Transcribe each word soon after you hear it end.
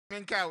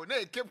Menka, no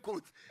cape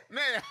coat,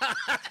 no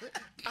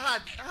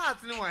heart,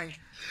 no wine.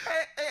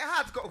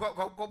 Heart go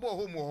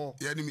home.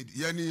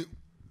 Yani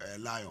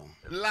lion.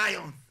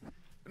 Lions.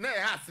 No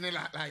hearts, no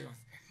lions.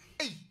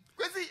 Hey,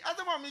 Kwesi,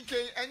 Atama Mike,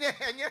 and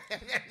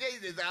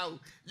is out.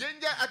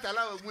 Yenja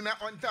Atalahu Muna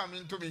on time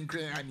into me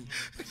cranny.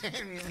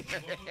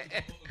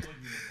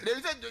 There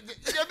is a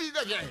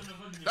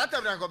that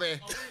time I go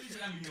back.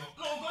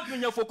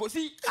 No, God, focus.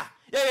 See,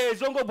 yeah,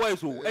 Zongo boys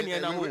who any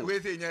no,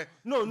 boys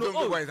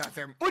at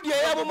them. What do you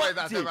have?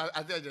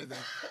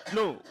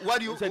 No, what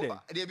do you say?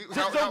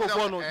 Zongo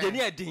bono, the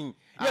near ding.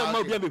 Yeah,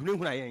 my baby,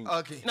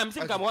 okay. And I'm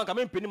saying, come on, come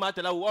in, penny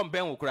matter, one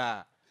bang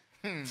cry.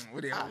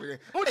 What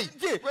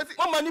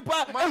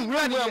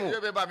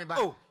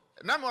oh,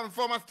 number one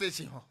former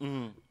station.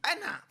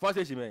 Anna, first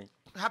station, man.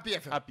 Happy,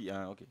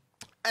 okay.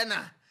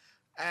 Anna,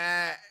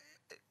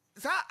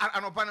 sir,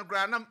 an open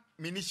ground,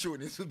 mini show,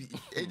 this will be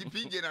a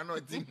pigeon and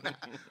not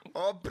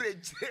or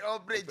bridge, no,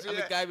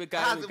 gratitude.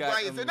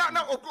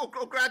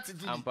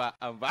 And a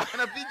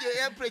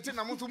PJ preaching,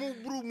 I'm to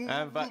move broom,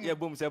 and your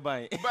boom said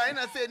by. But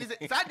I said,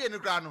 Saturday in the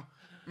ground,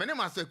 many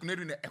must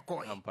in a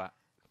coin.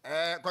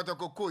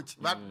 Kotoko coach,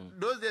 but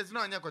those days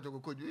no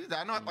Kotoko coach. These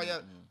are not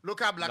your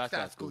local Black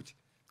Stars coach.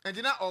 And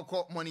you know,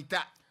 or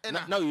monitor.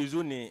 Now you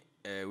only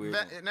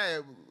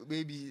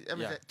baby,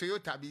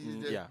 Toyota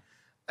be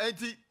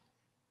anti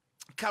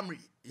Camry,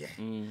 yeah,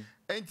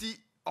 anti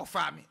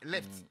offer me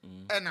left,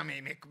 and I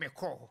may make me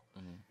call.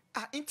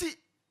 Inti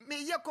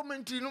me ya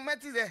commentary no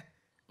matter there.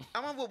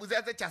 I'm going to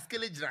say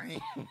Chaskele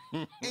Drain.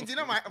 And you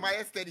know my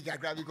aesthetic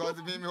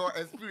because me more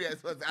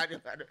experience was I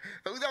don't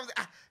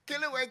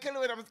kill away,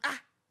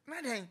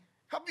 nothing.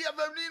 Happy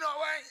ever been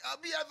away. I'll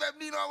be ever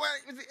been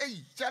away.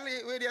 Hey,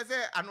 Charlie, where they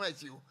say, I know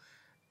it's you.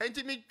 And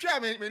to me, try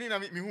me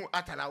who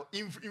Atalahu.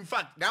 In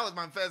fact, that was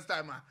my first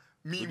time.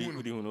 Me, okay.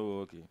 And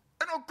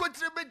I'll go to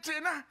the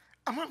trainer.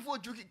 I'm on for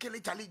you, kill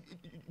Charlie,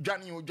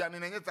 Johnny, and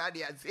yes, I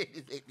say,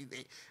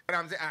 and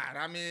I'm saying,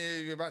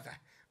 Rami,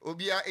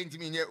 Obia, ain't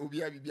me,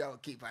 Obia, be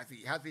okay,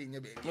 Passy, has in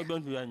your baby.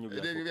 Don't be on your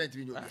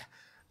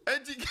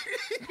And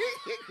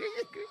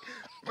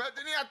but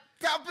then I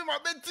tap him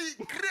up Betty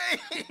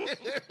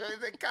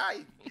the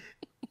guy.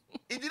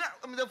 It did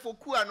not for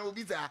Kuan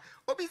Obisa.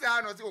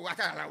 Obisa knows what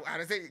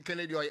I say,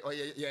 Kennedy or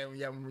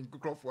young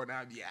Crawford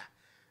Abia.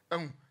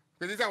 But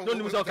this I don't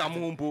know come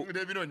home,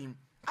 they on him.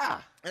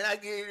 And I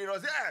gave it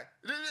was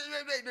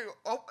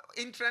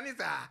in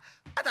Tranisa.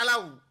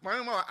 Atalahu,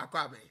 Mamma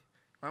Aquabe.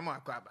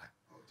 Mamma Aquaba.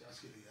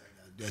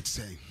 That's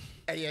saying.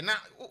 And now,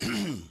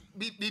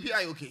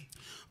 BBI okay.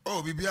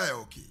 Oh, BBI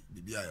okay.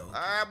 BBI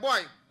okay.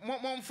 Boy,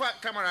 mom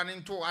fat camera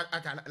into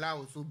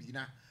Atalahu so be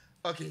now.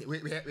 Okay,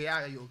 we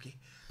are okay.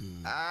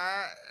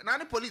 Now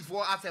the police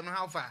for ask them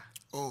how far.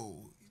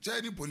 Oh,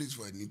 Chinese police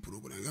for any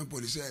program.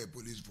 Police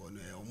for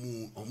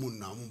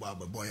Omun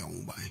boy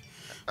on by.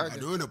 I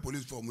don't know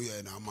police for me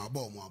and I'm a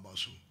bomb about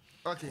so.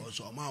 Okay.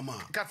 So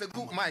mama. Cause a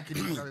good mic.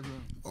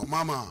 Oh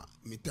mama,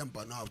 me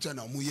temper now. Tell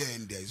na muye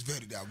in there is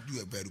very they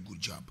do a very good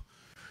job.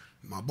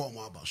 My bomb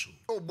abaso.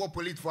 Oh, bomb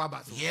police for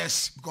abaso.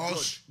 Yes,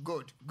 because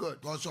good.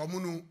 Because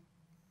omunu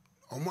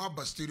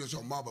omaba studios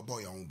omaba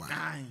boy on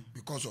by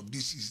because of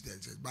this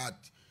incident.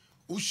 But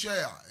who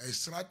share a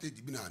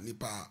strategy bina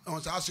nipa. I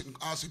was asking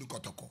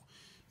kotoko.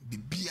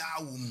 Bibia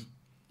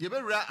you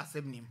better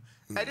accept him.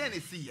 I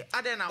didn't see.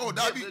 I didn't. Oh,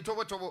 that be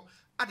trouble.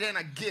 I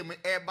didn't game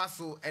air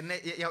basso and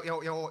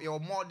your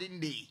modern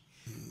day.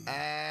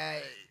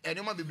 And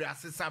you might be a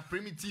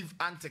primitive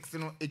antics. You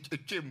know,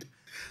 it came.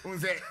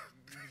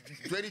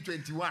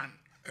 2021.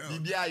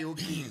 BBI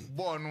okay.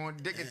 Born on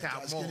decade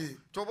more.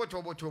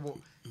 Trouble.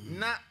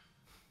 Na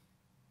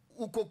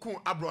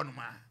ukoku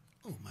abronma.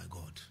 Oh my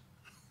God.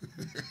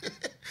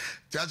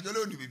 Just go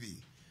on,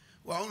 baby.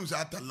 Well, I'm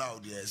not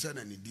allowed there. Send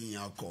any din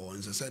alcohol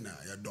and send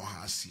a don't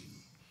have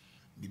seen.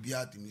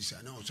 BBI to me say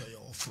now say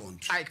your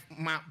front.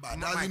 But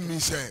doesn't mean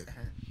say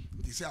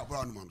they say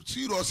abroad man.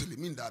 Seriously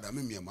mean that I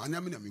mean me man.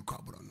 I mean me ko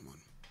abroad man.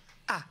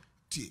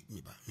 Ti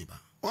me ba.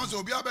 Once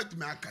obi abet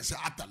me aka say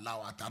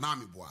Atalahu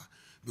atanami boa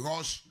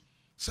because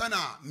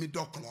sana me do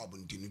club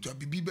ntinu to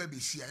bibi ba be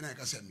sia na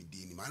aka say me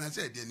din man. I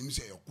say dey nim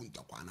say your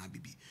kunta kwa na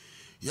bibi.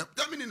 Yep,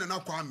 that meaning na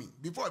kwa me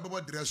before I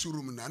dress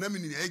room na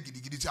meaning e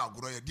gidi say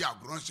agro ye di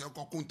agro say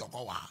ko kunta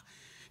kwa wa.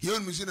 Ye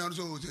on me say na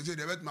so say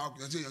dey bet ma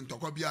say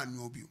ntoko bia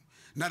anu obi.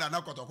 Na da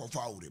na kotoko fa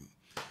awrem.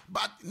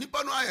 But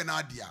nipa no aye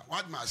na dia,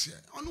 what ma say?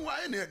 Onu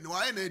wa na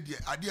dia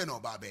ade na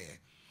oba be.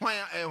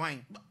 Why?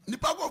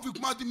 Nipa go fi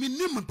kuma ti mi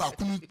nim pa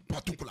kunu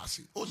particular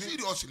say. Oh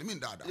seriously mean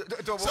that.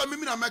 Say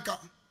me na meka.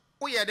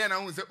 Wo ye den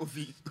na hu say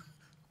ofi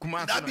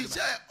kuma. That be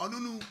say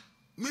onunu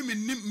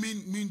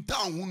me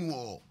town hunu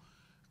o.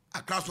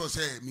 Across for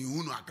say me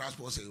hunu across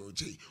for say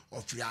oche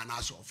ofria na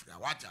so ofria.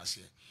 What I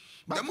say.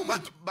 The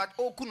moment but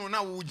okunu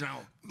na wo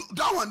jina.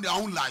 That one they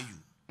won't lie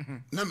you.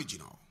 Na me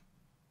jina.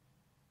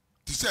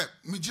 Ti say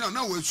me jina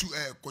na we su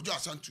Kojo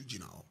Asantu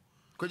jina.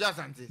 Kojo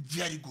Asante.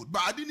 Very good.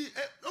 But I didn't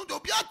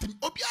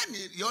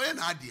obiani your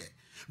na there.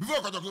 Before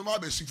Kojo ma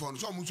be si for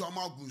so mu so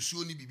ma gun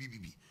su ni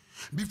bibi.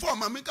 Before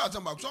ma make out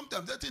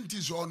sometimes certain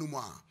things on no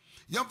more.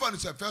 young fan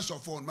say first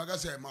of all maga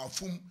say ma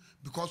fum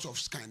because of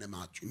sky na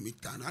match me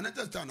tan and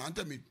that time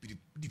ante me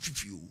the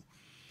fifi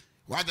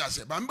what I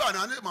say but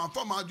na ma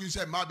fam ma do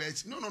say ma be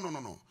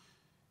no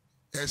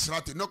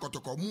esrate no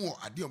kotoko mu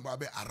ade on ba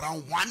be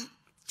around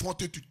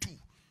 1:40 to 2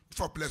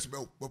 for players be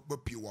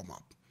pay warm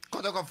up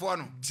kotoko for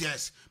no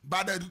yes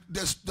but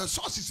the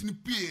sources in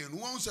pay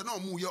no one say no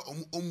mu ye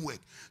homework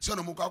so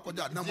no mu ka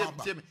koja na ma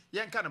ba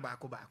yen kan ba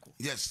ko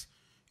yes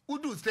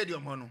udu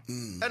stadium ho no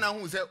e na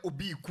hu say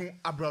obi ku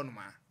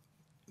abronoma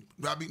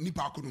rabi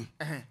nipa ko no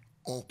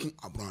okun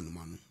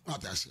abronoma no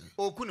what I say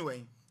okun no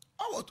wen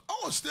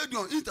our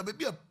stadium is a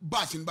baby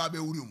bus in Babe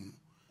Urium.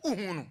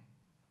 Uhunu.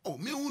 Oh,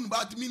 me un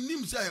but me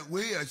nim say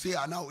we say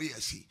now we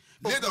see.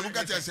 Later look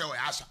at say we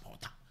are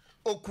supporter.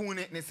 Okun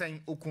ne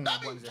saying okun.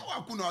 That is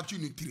how I could not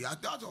three. I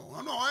thought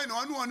I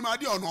know my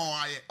dear no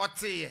I. I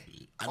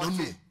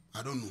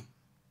don't know.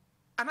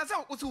 And that's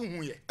how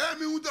uhu ye.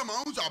 Me who them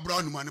who's a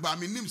brown man, but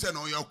me nim say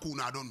no your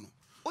kun I don't know.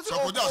 So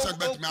for just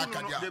bet me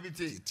akadia.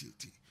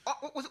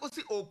 What's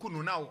the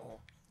okun now?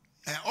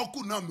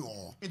 Okun na me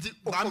o.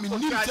 But me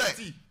nim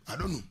say I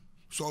don't know.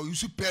 So you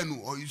see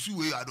pen or you see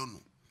way I don't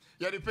know.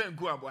 You the pen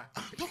go abwa.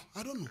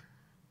 I don't know.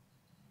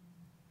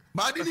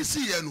 But I didn't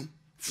see you.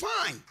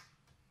 Fine.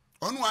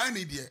 On why I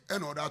need you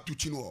and order to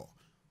chino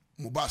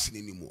mobas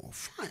anymore.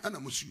 Fine. And I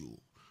must you.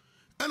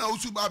 And I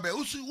also babe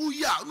also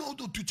yeah no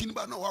to chin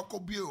but no I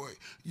could be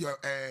your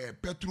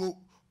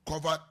petrol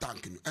cover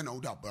tank and I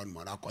would have brand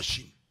man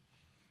question.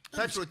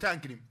 Petrol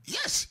tank him.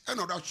 Yes, and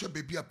that should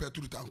be a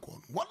petrol tank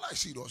on. What I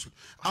see also.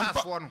 I'm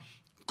one.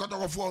 Cut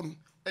off one.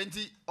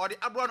 And or the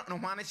abroad no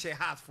man share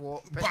half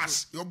for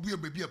bus. You'll be a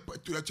baby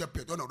to let your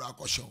pet on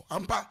that show.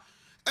 Ampa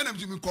and I'm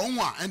to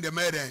Conwa and the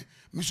maiden,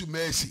 Miss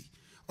Mercy.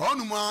 On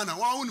man, I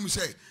want him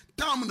say,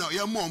 Tam now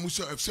your mom,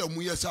 Mr. F.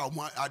 Some years out,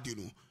 I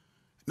didn't know.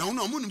 Now,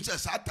 no one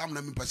says, I tam na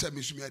me percent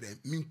Miss Mede,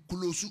 mean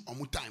close on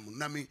my time,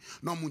 Nami,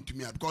 no moon to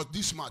me, because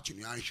this match in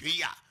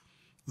yeah,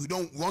 we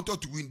don't want her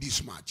to win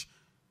this match.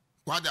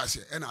 What I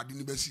say, and I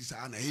didn't even see,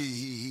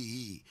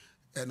 hey,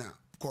 and I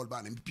called by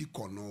and pick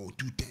on no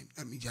 210.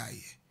 Let me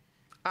jay.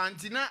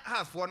 Antina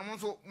half one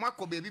so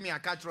Marco baby me a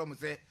catch from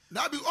say.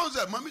 That be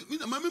also mammy be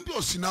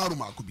a scenario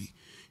Marcobi.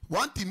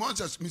 One team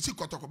wants Missy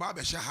Kotokoba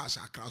has a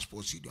class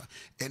procedure,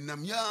 and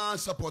Namia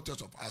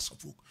supporters of us of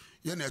folk,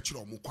 your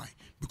natural Mukwai,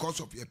 because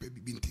of your baby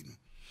Bintino.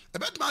 A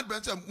bad man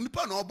Benson,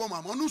 Nipan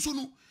Obama,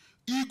 Monusunu,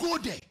 you go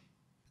there.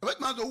 A bad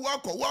man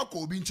walk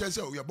or being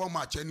chancellor, we are bomb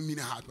match any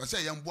minute heart, but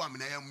say young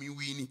woman, I am me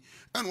weenie,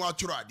 and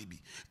what you are, DB.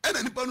 And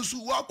any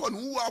Panusu walk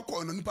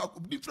on and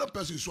different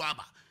persons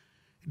swabber.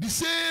 The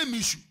same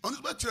issue, on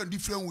the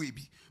different way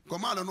be.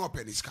 Command no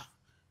penisca.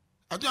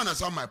 I don't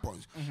understand my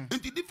point. And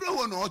the different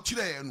one or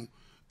chile,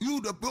 you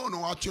the bone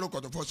or chilo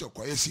got the force of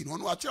coesi, no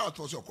watch out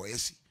for your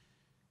coesi.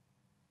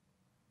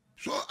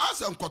 So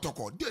as I'm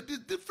Kotoko, the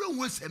different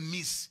ways and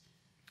miss.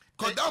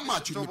 Because that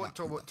much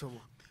tobo.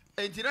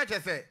 And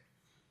Tinaja say,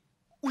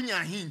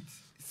 Unya hint,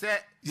 say,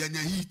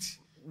 Yanya heat.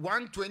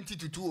 1:20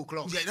 to 2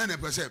 o'clock. Yeah, then a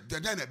percent.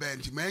 Then a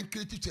bench, man,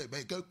 critic,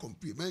 man,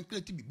 compute, man,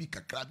 critic, big a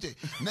crate,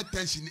 net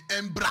tension,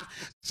 embra.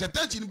 The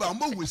tension about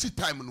more will see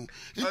time. No,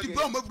 if you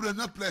go over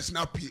another place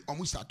now,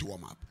 almost start to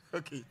warm up.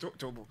 Okay,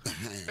 Tobo.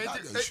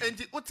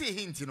 And what's a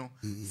hint, you know?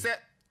 Say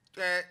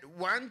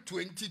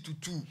 1:20 to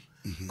 2.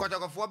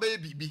 Kotoko for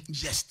baby.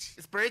 Yes.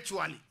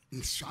 Spiritually.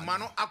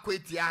 Mano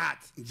akweti heart.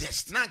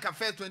 Yes. Nanka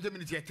first 20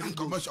 minutes yet.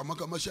 Commercial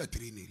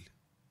 3-0.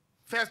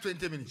 First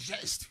 20 minutes.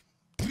 Yes.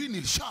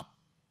 3-0 sharp.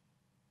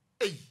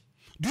 Hey.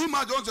 Do you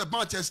imagine the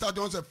Manchester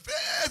don't say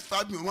first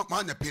 5 minutes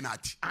man a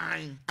penalty?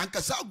 Aye. And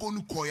Kasa go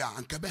no koya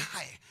and Kabe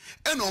high.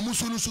 And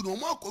almost no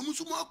Marco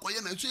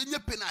koya and say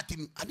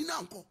penalty. I didn't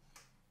uncle.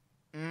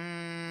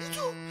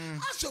 So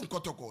as some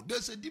Kotoko,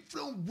 there's a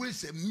different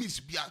ways and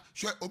miss Bia.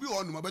 Sure, Obi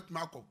on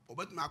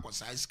Marco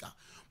size car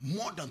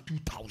more than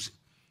 2,000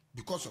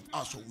 because of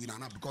us we are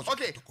not because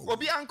okay. Of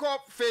Obi Uncle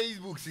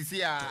Facebook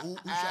Sisia.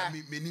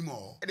 Many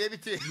more.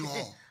 David.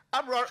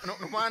 Abroad no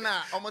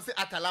mana almost say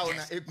Atalahu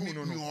na eku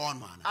no.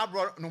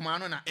 Abroad no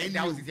mana na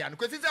edawo Sisia.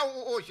 Because it's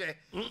a share.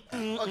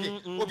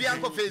 Okay. Obi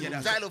Uncle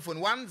Facebook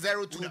xylophone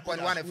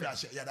 102.1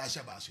 FM. Yeah, that's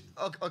your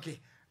okay.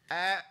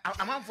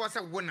 I'm on for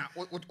some winner.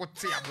 What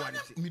say about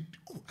it?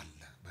 Oh,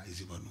 Allah, by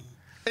Zibano.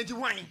 And you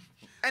wine.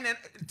 And then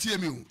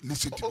TMU,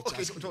 listen to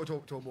okay,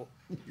 Tobo.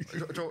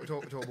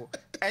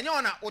 And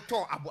you're not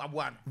Otto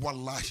Abuan.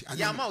 Wallahi.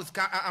 Yamaus,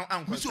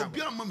 Uncle. So,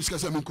 Biam Mam's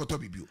Casamin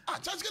Kotobi. Ah,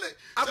 just get it.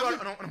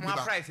 I'm not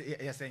price,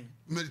 you're saying.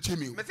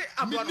 TMU.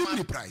 I'm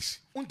not price.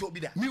 Unto be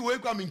that. Me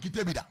wake up in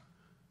Kitabida.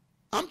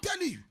 I'm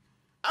telling you.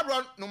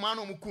 Abroad no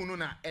mano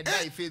mukununa and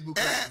Facebook.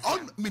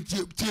 On me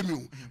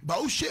TMU.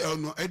 But share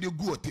no Eddie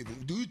go table.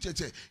 Do you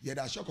say, yeah,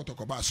 that's your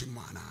Kotokobasin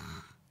mana?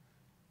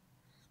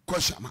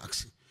 Question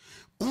marks.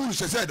 Who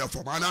said that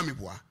for my name?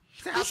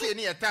 I say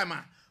near time.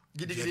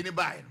 Get it in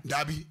buy.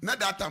 Dabi, not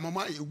that time.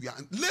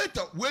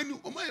 Later, when you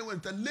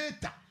went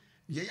later,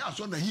 yeah, I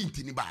saw the hint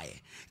in the buy.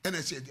 And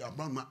I said, the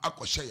Abram, I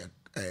could share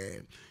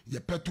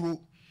your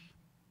petrol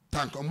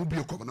tank or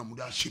mobile coming on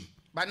Mudashim.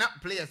 But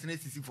not players in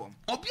ACC form.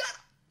 Obia,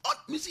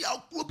 Missy,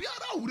 I'll be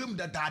around with him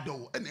that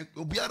dado, and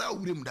be around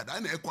with him that I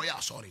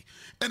never sorry.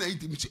 And I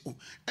eat him,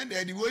 and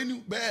then when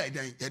you bad,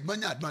 and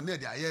man,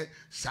 I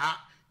sa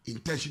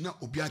intentional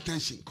or be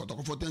attention,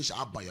 potential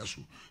up by us.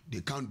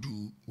 They can't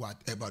do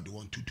whatever they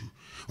want to do.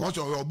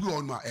 Also, you'll be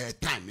on my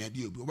time, and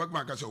you'll be work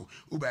markers or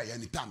by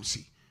any time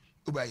see.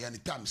 Obey any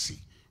time see.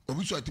 Or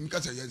we saw it in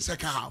the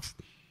second half.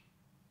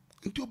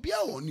 Into be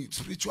on it,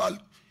 spiritual,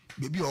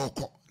 baby or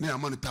cock, near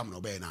money time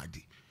no be an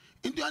idea.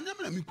 Into a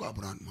never a mikwa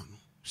brand man.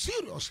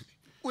 Seriously.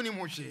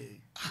 Unimoshe.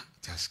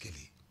 Just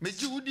Kelly.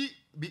 Mejudi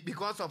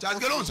because of just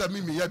get on some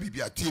me be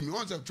a team.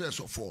 Once a first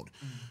of all.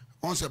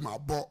 Once my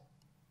bought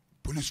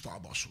police fire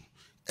boss.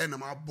 And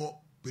my bought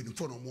when in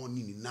front of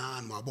morning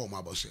nine my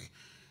boss say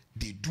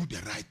they do the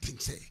right thing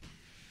say.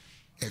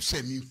 If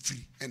say me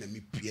free and me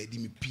pay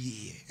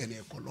and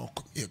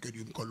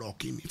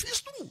colloque me.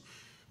 It's true.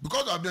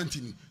 Because I've done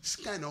thing, it's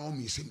kind of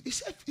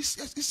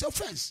it's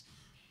offense.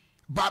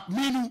 But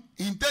me no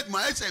intent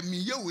my say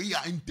me we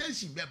are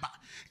intention beba.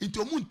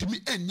 Into moon to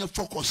me and your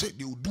focus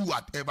they will do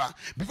whatever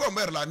before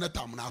Maryland not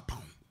time now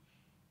pound.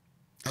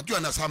 I do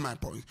understand my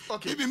point.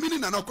 Okay. Even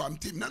meaning no come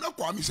team, no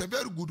come is a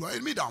very good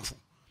one. Me down for.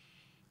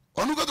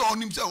 Onu got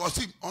on himself or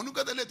see, onu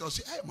got the letter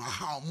say, hey, my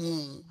how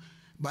moo.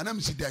 But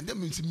I'm sitting there,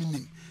 means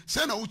meaning.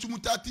 Send out to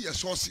mutati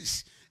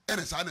sources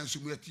and a silence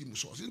to team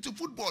source. Into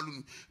football,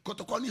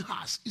 Kotokoni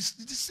has. It's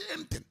the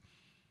same thing.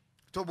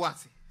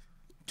 Toboasi.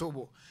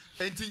 Tobo.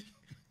 Enti,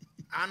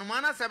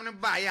 Anumana 7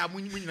 baya,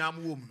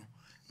 Munam woman.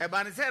 A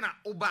banisena,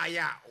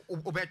 Obaya,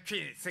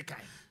 Obetri,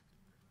 Sekai.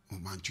 Oh,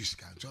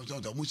 Manchuska, so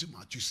the Muslim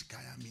Manchuska,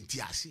 I mean,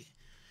 Tiasi.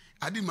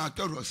 I didn't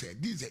matter,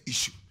 said, this is the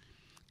issue.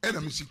 And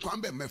I'm see,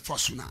 Kwambe me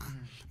Fosuna,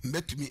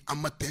 met me,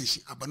 I'm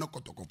attention,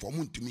 Abanokotoko for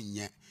Moon to me,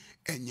 yet.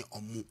 Any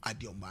omu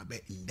adi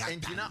omabe in that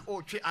and time.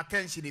 And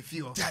attention if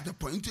you. That's the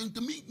point. To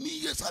me,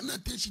 yes, an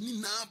attention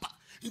in Napa.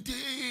 Into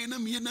na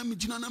me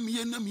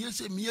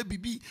say me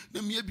bibi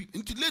na me bi.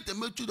 Into later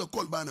me to the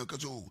call banner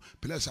because oh,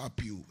 plus up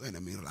you and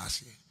I mean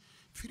last year.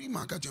 Free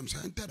market jam say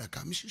enter the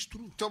camis is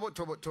true.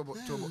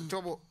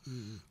 Tobo.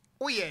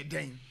 Oh yeah,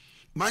 then.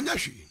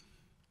 Manyashi.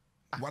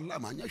 Walla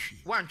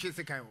manyashi. One chase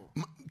a kind.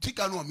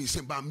 Tika no me say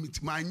ba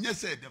my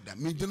said that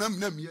me na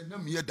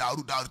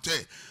daru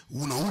say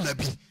una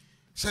bi.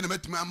 Send me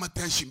to my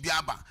attention,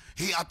 Biaba.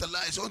 He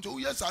Atalahu. So,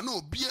 yes, I know,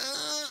 Bia.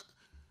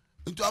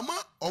 Into a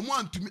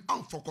man to me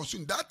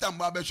unfocusing that time,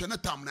 Baba Shana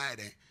Tam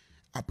Night.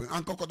 Up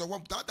Uncle Cotta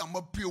Wop, that I'm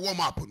a pure warm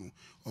up.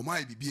 Or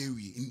my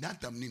baby in that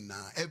time,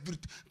 every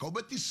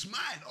Cobeti smile.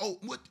 Oh,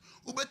 what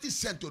Ubeti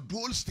sent to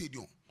Dual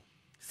Stadium.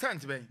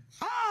 Sent me.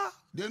 Ah,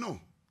 they know.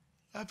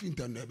 I think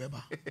on the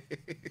Beba.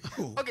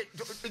 Okay,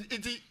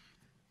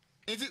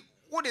 is it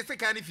what is the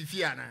kind of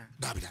Fifiana?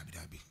 Dabby.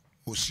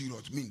 O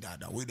serious mean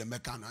that way the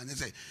mechanic and they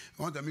say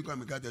want to make a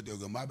mechanic to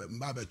go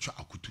mbabe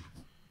chakutu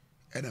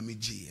enemy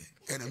G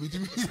enemy to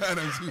me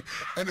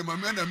and my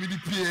man me the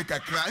PA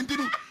kakra and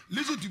you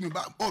listen to me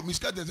about oh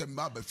Mr. There's a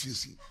mbabe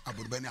fancy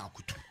about bene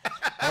akutu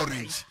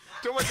orange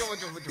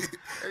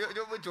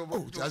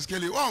oh just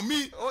Kelly oh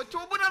me oh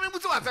tobo na me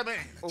muso aseme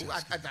oh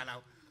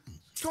Atalahu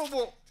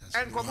tobo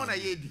and come on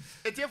ayedi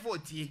etiefo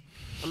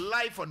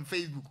live on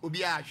Facebook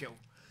obi a hwe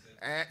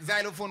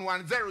xylophone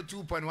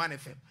 102.1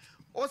 FM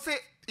o say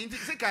inti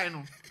se kai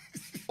no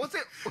o say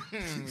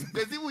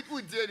bezi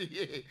would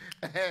dey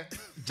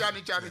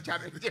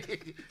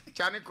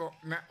chani ko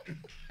na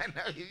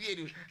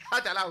video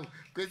Atalahu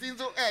kwesi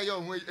so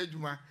yo ho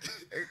adwuma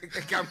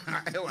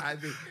camera e wa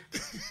dey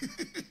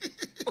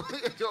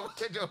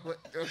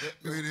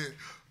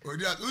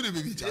Odi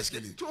baby just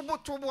Kelly tobo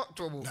time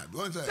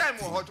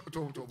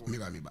tobo me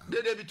ba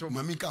dey be tobo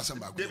mami ka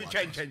samba dey be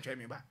chen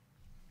me ba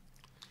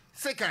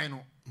se kai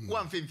no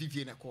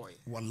 150 na koy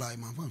wallahi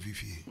man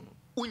 150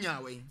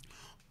 unya we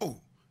oh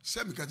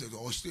say me catch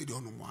the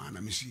stadium no one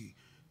na me see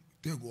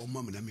te go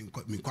mama na me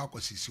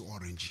kwa sisi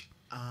orange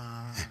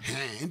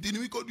enti ni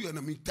mi ko du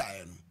na me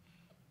tie no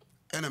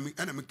ena me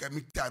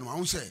tie no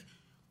I say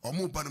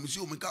omo pa na me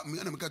see o me catch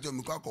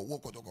me kwa ko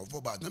work to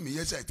for bad na me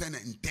yes I turn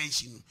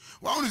intention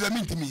wa won is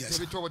mean to me yes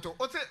be to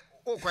o say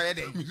o kwa ye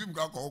den me see me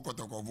kwa ko work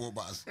to for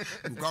bus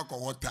me kwa ko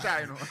water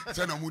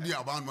say na mudi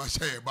about ma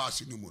share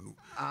bus no mu no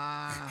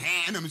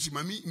ena me see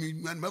mami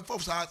me for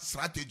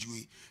strategy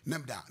we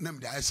nem da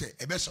I say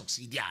e be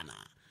succeed ana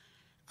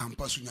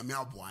ampa so nyame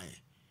aboa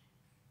ye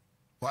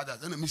wada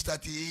na me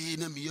start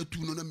na me yetu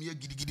no na me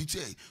gidigidi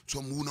che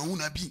so mu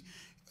na bi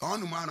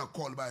on man na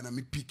call by na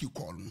me pick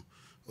call no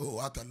oh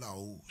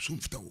Atalahu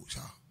sumfta wo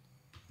sa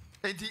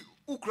enti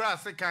ukra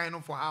se kind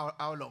of for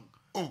how long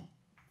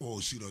oh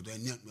serious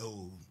then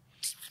oh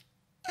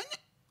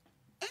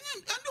and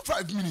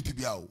 5 minutes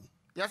bi awo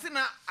yasi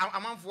na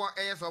amanfo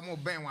so mo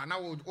ben wa na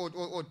o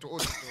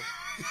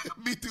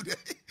be today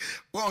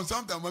well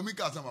sometimes when me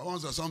ka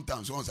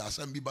sometimes once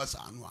asem bi ba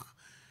sa no a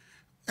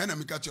and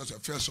me catch us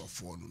first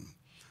of all no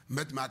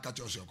met me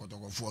catch us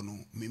kotokofo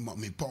no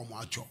me pom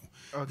acho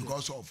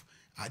because of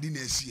I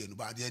didn't see no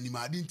but the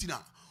animal didn't na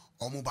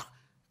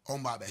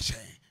omoba be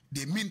share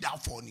they mean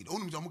that for need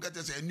only some get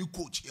say a new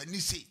coach any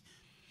say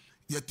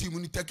Your team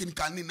when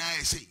technical ni na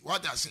say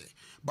what I say.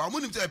 But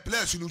when the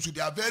players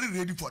they are very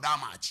ready for that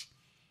match.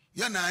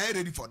 You na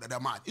ready for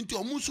that match. Into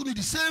omusu ni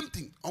the same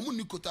thing. Omu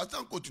ni coach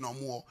assistant coach no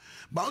more.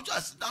 But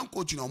assistant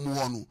coach no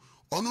more no.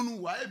 Onu no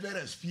why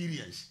very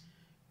experience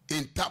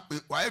in tap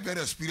why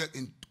very experience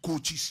in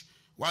coaches.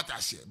 What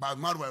I say. But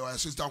Marwa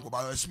assistant coach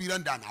but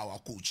experience than our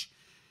coach.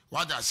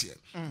 What I say.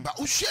 But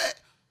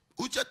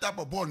uche type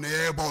of ball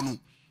na ball no.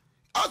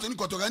 As in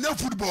kotoga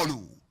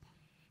football.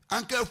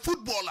 Anke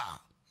footballer.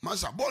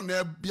 Masa ball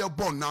na be a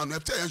ball now na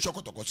say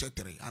enshoko to say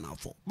 3 and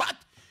 4 but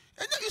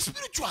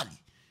spiritually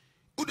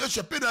who dey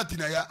show penalty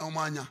na ya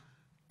omanya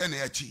ena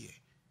ya chie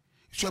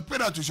show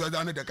penalty show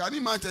down the can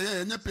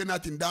imagine say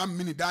penalty down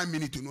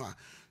minute no a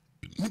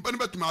nipa no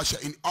betuma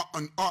share in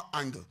on all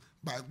angle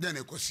but then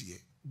e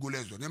kosie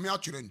goalezo na me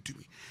atwere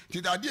ntumi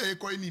ti da dia e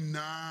ko ni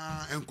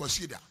na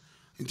enconsider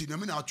nti na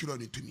me na atwere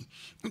ntumi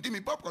nti me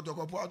pop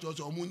kotokopo atwo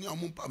so omunya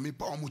ompa me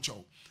pa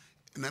omucho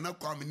nana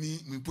kwame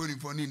ni mi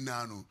polifoni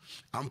nano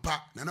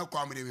ampa nana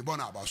kwame de mi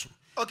bona abaso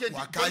okay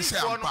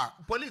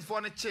police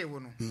for na chewo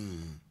no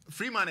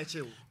free man na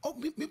chewo oh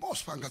mi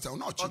boss fan kasa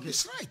no chewo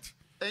is right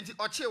enti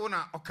o chewo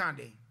na o kan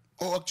den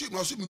o chewo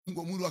no so mi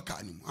ngo mu ro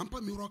kan ni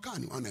ampa mi ro kan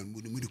ni ana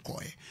mu di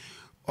koe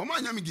o ma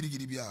nya mi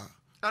girigiri bia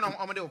ana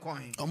o de ko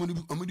hin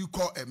o di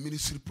call a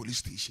ministry police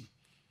station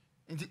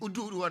enti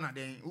udu na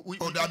den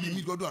o da bi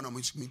mi go do na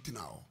mi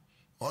tina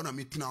o na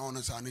mi tina o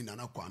na sa ni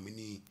nana kwame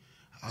ni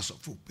as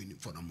of open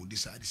for na mo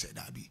decide said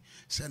abi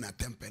say na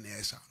 10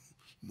 pennies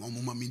mo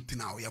mo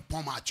mintina o ye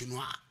pom achi no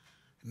a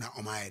na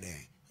o ma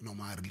ede no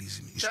ma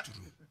release me is true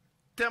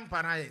 10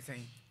 para ye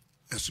say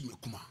esu me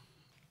kuma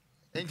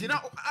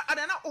entina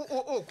ada na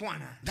o ku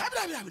ana da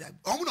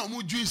o mo na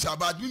mo juice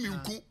about me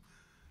nku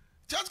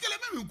just kele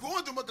me nku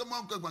won to make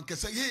am kwa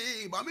kese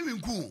hey ba me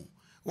nku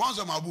won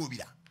so ma bo bi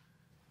da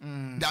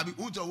dabi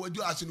unto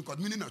wojo asinu ko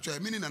mini na so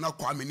mini na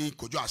kwa mini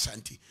kojo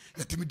asanti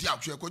yetimi di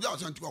akwe kojo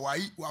asanti kwa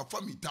wa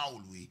fami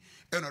towel we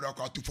eno do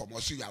ko to for mo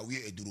so ya we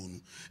eduro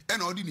nu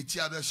eno odi ni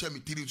tia da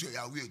shemi tiri so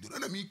ya we eduro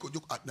na mi kojo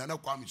na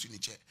kwa mi so ni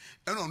che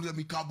eno no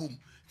mi kabom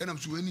eno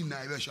so eni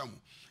na e shamu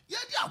ye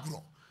di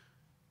agro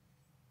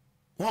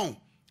won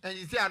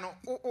en ti ano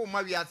o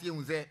ma wi ase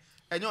hu se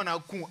enyo na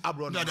kun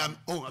abro no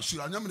oh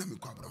asura nyam na me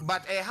kwa abro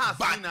but has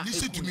na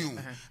listen to me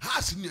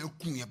has na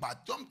kun ye but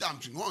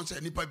sometimes won say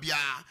nipa bia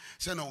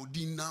say na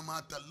odin na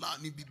matala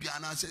ni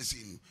bibia na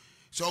sese ni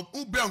so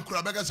u be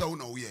nkura bega say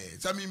na wo ye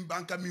say me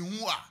banka me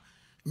hu a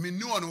me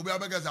ni won obi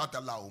bega say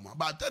Atalahu ma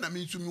but na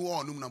me nsu me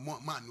won no na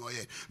man no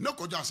ye no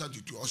ko jansa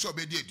tutu o so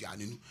be di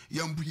aduane no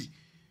ye mbui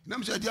na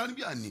me say aduane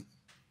bi ani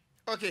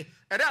okay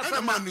ede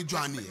asem man ni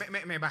juane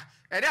me ba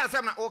ede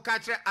asem na o ka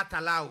kire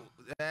Atalahu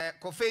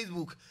ko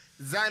Facebook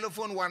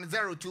Xylophone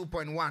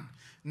 102.1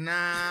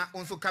 na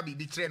onso ka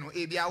bibi kire no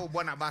e bia wo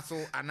bona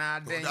baso ana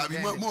den dabi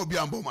mo obi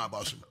ambo ma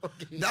baso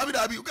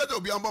dabi u kete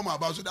obi ambo ma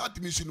baso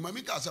that means no ma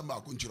mi ka asem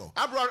ba ko nchiro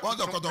won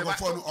zo kotoko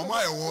fo no omo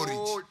aye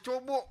worried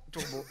tobo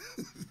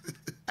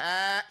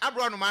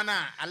abro no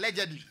mana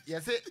allegedly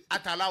you say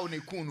Atalahu ne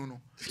kunu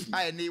no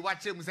ai ne wa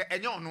kire mu say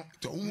enyo no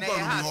na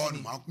ha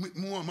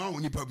mu ma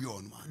woni pa bi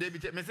ono ma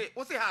David me say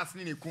o say has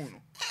ni ne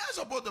kunu I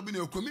support to be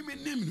ne ko mi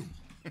name no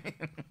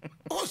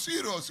oh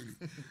seriously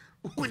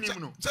unim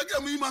no sege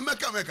mu ma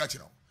meka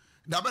kire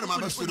da be na ma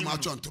be story ma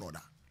chontro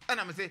da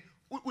ana me say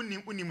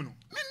unim no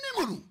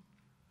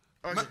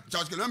okay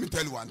just let me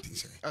tell you one thing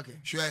say okay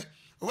sure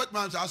what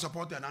man say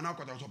support and na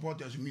kwata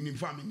supporters minim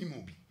family nim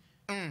obi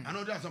I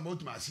know that's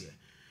about my say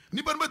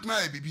ni ban bet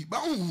my bibi ba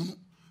hu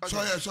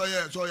so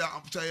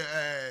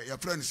your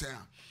friend say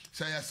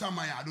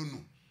Sama I don't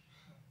know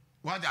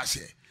what I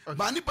say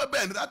but ni pa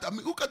ben that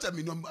me who kata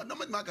me no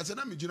ma ka say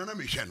na me jina na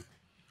me hwe no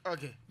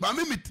okay but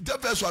me the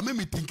first one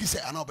me think say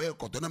ana be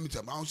koto na me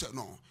say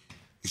no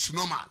it's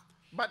normal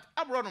but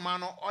abro no man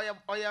no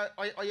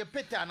oye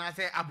Peter na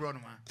say abro no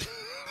man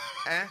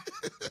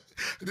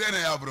then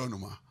I abro no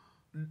man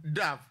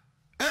Dav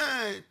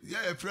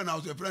yeah a friend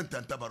house a friend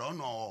Tantabara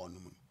no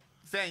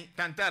say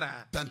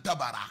Tantabara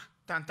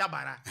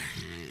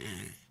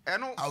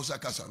eno Hausa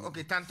kasa no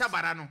okay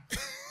Tantabara no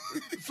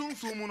sum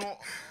no no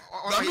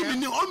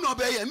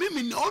be here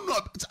me no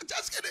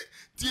just get it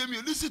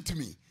listen to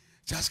me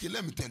just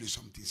let me tell you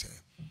something say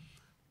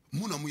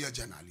muna mu ya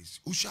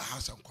journalist usha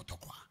Hassan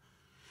Kotokwa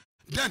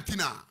then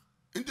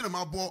intina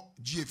ma bo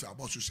GF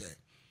abosu say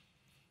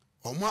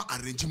omo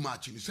arrange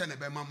match ni say na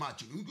be ma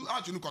match ni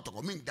asu ni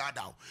Kotoko min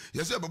dada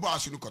you say bebo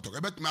asu ni Kotoko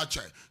e bet match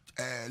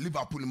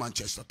Liverpool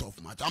Manchester tough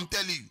match I'm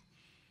telling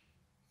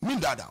you min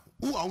dada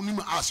who are only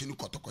asu ni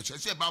Kotoko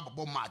say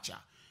babo match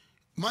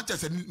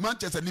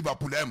Manchester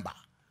Liverpool emba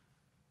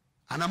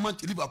and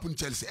Liverpool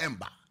Chelsea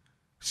emba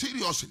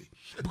seriously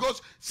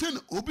because sen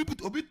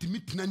obi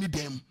timit na ni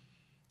dem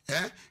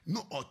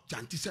no o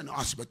chanti sen no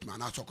asibet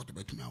man aso ko to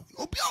betumi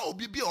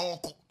obi bi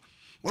oko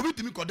obi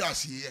timi koda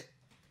asiye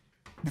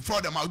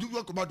before them I do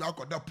work about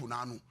akoda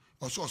punanu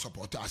also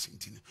support us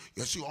intini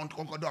you see on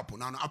koda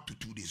punanu up to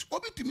 2 days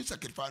obi timi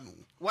sacrifice no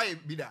why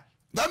be that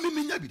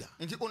me nya bi da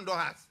inti on do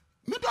has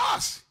me do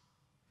has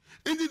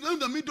in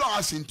the middle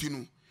has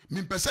intinu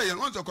Me pesa yen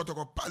once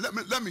kotoko.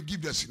 Let me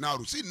give the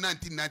scenario. See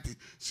 1990.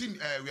 See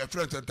we are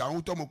friends at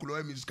town. Tomo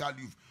kulo musical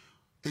youth.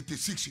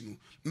 86, you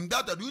know.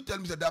 That you tell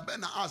me that the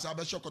Ben asked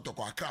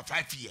Abeshokotoko Accra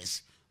 5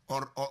 years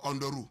or on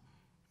the rule.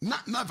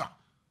 Never.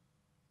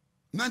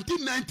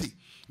 1990,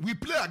 we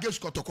play against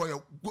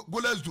Kotokoya,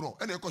 goalless draw,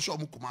 and Ekosho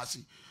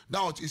Mukumasi.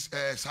 That was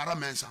Sarah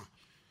Mensa.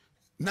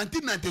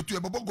 1992,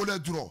 a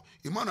goalless draw.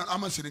 Emmanuel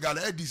Ama Senegal,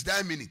 at this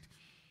 9 minute.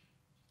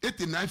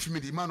 89th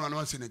minute, Emmanuel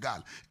Ama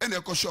Senegal, and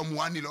Ekosho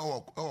Muani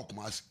or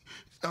Kumasi.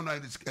 And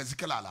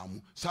Ezekiel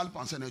Alamu,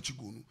 Salpans and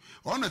Echigunu.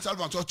 On the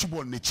Salpans or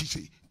Chibon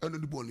Nechiche, and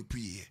the ball in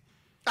P.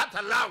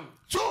 Atalahu.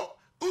 So,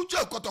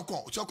 Ucha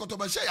Kotoko, so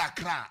Kotoba say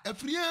Accra,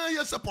 every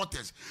year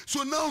supporters.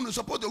 So now the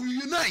supporters will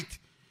unite.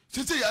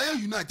 Say, I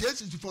unite.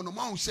 Yes, it's for the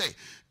man who say,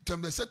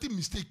 them the certain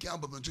mistake, now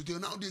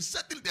they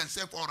settle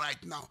themselves all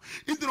right now.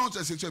 In the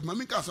nonsense, say,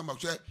 Mammy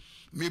Casamba say,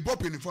 me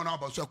bop in front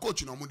of us, so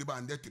coach in a Mundiba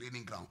and their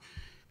training ground.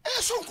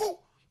 So cool.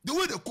 The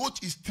way the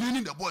coach is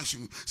training the boys,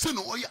 say,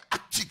 no, you're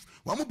active.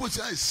 Wamubo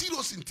say,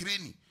 serious in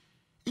training.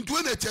 Into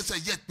when they just say,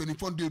 yet, when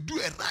they do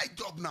a right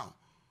job now.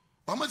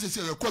 I must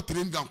say you're quite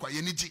trained down quite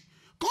energy.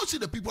 Go see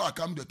the people are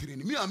coming to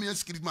training. Me, I'm here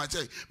script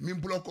myself, me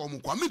block or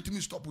I mean to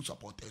me stop with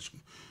supporters.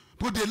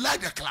 But they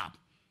like the club.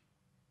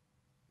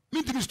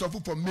 Me to me stop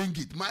from main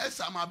gate. My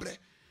Samabre.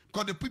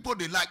 Because the people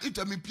they like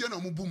it me piano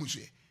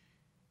mubumushe.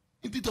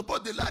 It is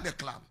about they like the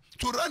club.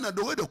 So right now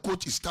the way the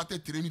coach is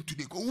started training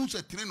today, who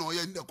say train or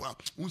in the club,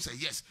 who say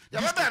yes. You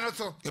better not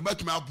so. You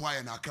better me boy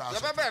in a class.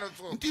 You better not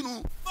so. You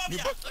know.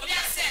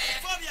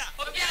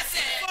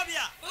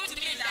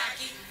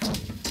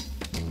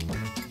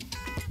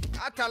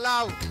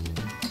 Atalahu,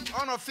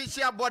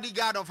 unofficial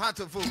bodyguard of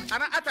Atalahu.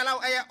 And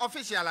Atalahu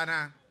official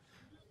ana.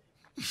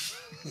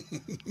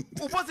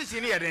 Who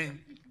position here then?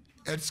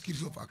 Head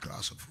security of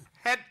Accra Suffolk.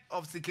 Head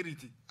of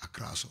security.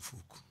 Accra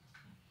Suffolk.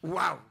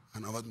 Wow.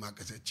 And I was my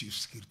chief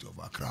security of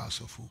Accra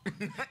Suffolk.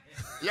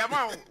 Yeah,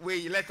 man,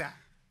 wait letter.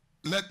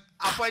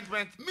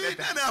 Appointment me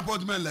letter. Me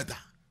appointment letter.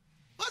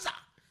 What's that?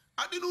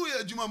 I didn't know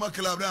you Juma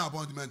Club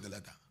appointment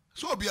letter.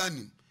 So be an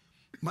him.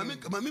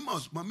 Mammy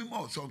mouse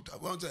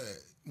sometimes. Once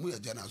we are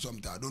general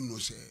sometimes. I don't know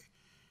say.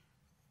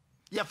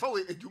 Yeah, for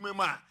a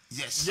Juma.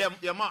 Yes.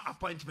 Yeah, ma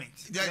appointment.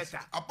 Yes.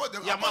 Letter.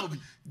 Appointment. Yeah, ma.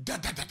 Da.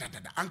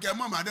 Anke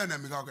mama then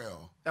me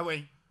go. That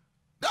way.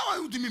 That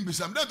one you mean be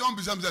some. That don't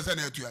be some say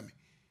na to me.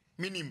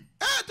 Minim.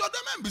 To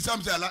them be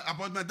some say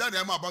appointment. That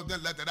them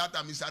appointment letter. That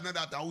time is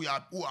another time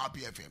who are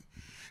PFM.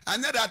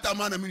 Another time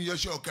man I mean you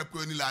sure kept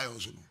any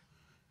lions.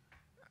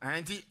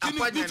 Auntie,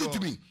 appointment to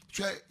me.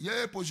 So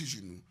yeah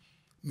position.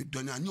 Me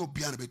don't know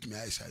piano bet me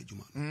side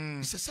Juma.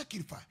 It's a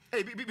sacrifice.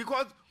 Hey,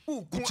 because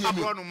who come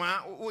abroad ma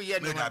who yeah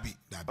no.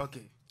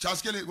 Okay.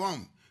 Charles Kelly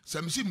one.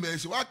 Some see me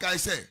say what I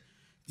say.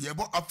 Yeah,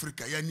 but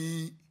Africa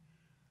yani.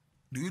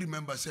 Do you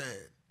remember say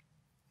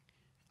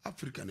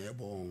Africa na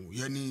ebo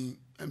yani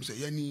say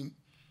yani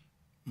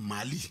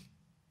Mali.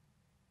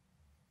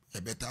 You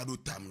better do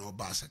time no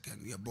basa can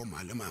you bo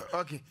Mali ma.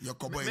 Okay. You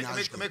ko boy na.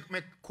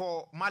 Make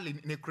call Mali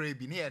ne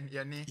krebi ne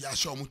yani. Ya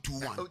show mu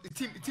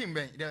 2-1. Team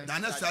ben. Na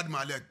na sad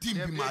Mali team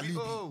bi Mali.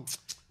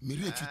 Me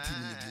rate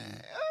team ni.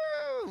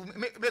 Oh,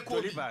 me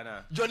call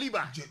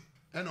Joliba.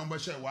 And on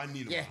say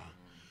 1-0. Yeah.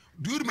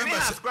 Do you remember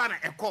say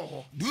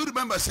do you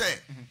remember say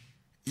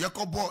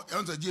Yakobo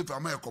Enza Jeff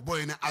Ama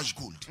Yakobo in Ash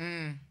Gold.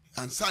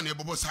 And San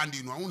Ebobo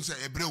Sandy no one say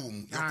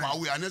Ebrewum, Yakwa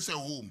we and say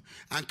home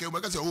and can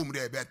work as a home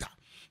there better.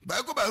 But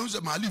I go by who's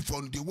a Mali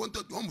fund, they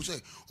wanted to almost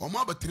say, or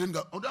Maba train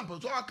the Odam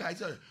Potoka,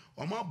 say,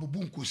 or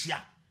Mabubun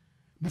Kusia.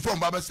 Before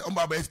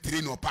Baba's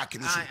train or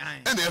parking,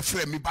 and a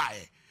friend me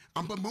buy.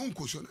 And Bambun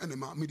cushion and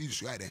a midi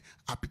sweater,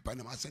 a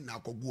pipanama send now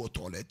go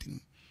toilet.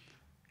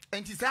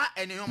 And is that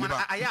any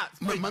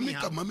Mammy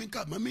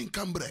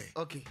Cambre.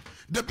 Okay.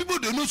 The people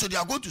they know so they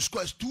are going to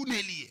score is too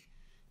nearly.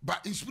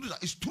 But in spirit,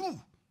 it's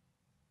true.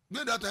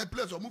 Then that I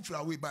play some move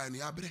away by any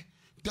abre.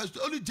 There's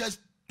only just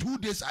 2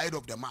 days ahead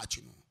of the match,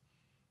 you know.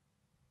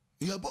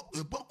 You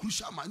about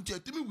crucial man. Tell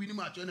me winning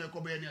match and I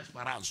come any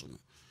Esperance.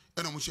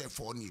 And I'm say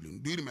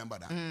 4-0. Do you remember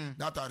that?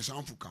 That are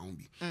some for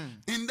County.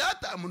 In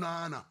that time,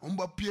 Nana,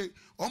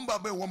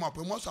 Umbabe warm up,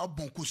 and must have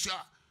Boncusia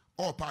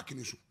or parking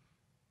issue.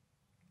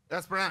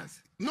 Esperance.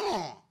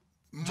 No.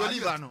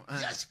 Jolivano.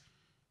 Yes.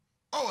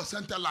 Our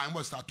center line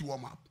was start to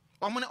warm up.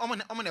 I'm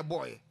a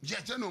boy.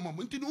 Yes, no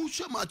moment. You know,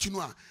 so much you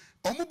know.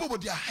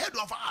 Omubo they are ahead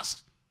of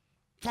us.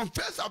 From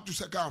first up to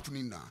second half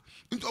now.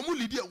 Into Omu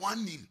Lydia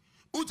 1-0.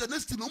 Until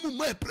next thing, Omu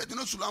my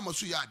president Sulama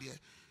Suyadi.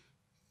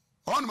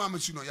 On Mamma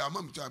Sino, ya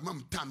Mam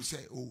Tam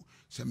say, oh,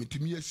 70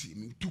 years,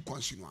 me 2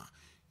 consumer.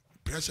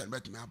 Pressure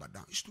bet me about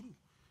down. It's true.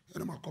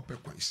 And I'm a copper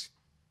coins.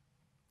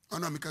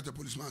 And I'm a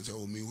policeman say,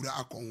 oh, me, Ura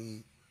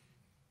Akon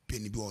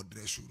penny board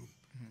dress room.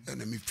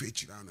 And me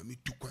fetch around and me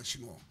 2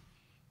 consumer.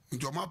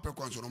 Into my per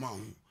consumer,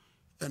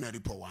 and I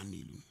report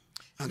 1-0.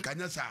 And can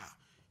you say,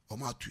 or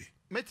my 3?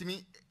 Met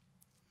me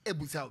a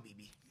buzzao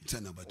baby.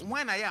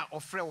 When I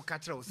offer or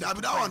catch us, that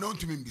one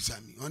don't mean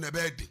beside me on the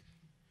bed.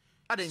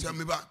 I didn't tell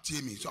me about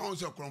Timmy. So I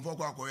say, "Come for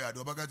Quacoya."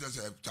 Do I just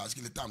ask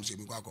the time? Say,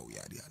 "Me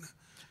Quacoya."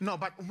 No,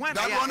 but when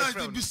that one is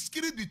the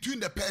spirit between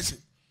the person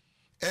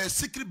a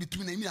secret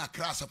between any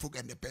class of folk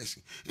and the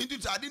person.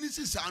 Into I didn't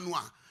see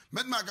Sanua.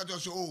 Met Market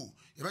also, oh,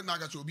 you met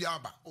Market will be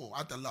aba, oh,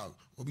 Atalahu,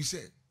 Obi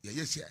say,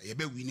 yes, you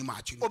be winning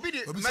match. Obi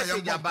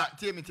message about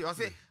Timothy, or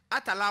say,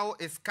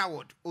 Atalahu is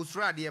coward,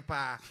 Australia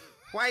pa.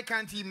 Why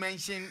can't he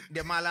mention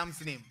the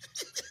Malam's name?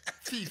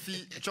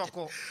 Fifi,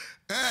 Choco.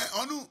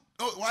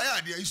 Oh, why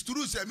are they? It's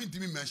true, say, I mean to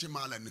me mention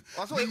Malan.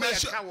 Also, a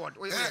coward.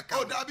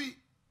 Oh, Darby,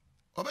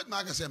 Obet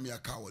Market say me a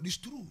coward. It's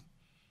true.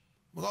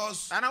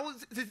 Because and I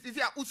was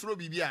Usro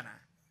Bibiana.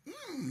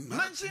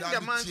 Mention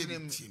the man's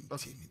name.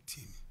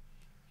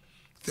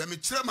 Tell me,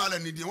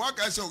 Tremalan, the one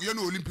guy said, you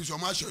know, Olympics or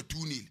Marshall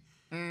 2-0.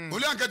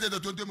 Only I get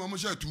the 20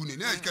 moments 2-0.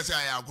 Next, because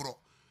I agro.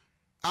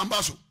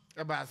 Ambasso.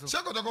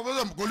 Second,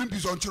 the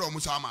Olympics on Chiro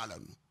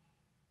Musamalan.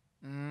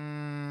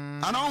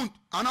 I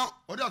know,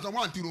 or that's a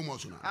 1 2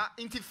 motion.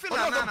 Into Philip,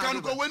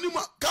 when you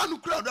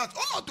can't crowd that.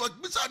 Oh, not what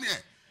Miss Annie.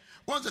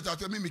 Once that I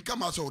tell me,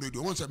 come out already.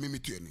 Once I meet me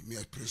to me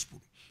as principal.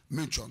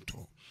 Mention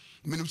to.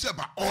 Meaning, say,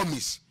 by all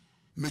miss,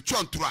 me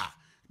chontra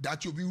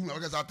that you be who I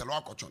got the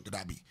lock or chont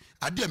that be.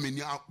 I dear me,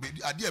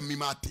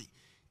 mate,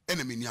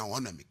 enemy near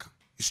one America.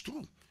 It's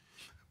true.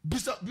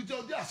 Bishop,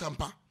 dear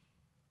Sampa.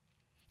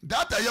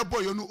 That I boy,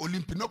 you know,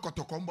 Olympic no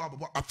Kotocombo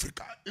about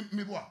Africa.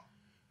 Me boy.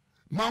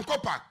 Manco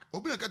Park,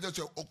 Obina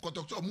Catcher or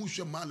Kotok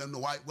Musha Mal and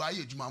why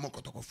you Mamma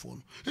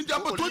Kotocophone. In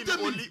Jamba 20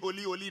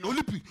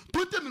 Olympic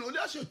 20 minutes, only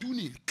I 2-0.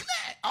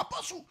 Clear,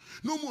 Apostle.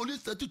 No more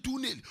list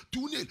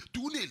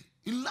 2-0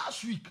 in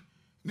last week.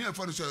 Near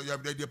for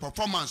the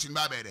performance in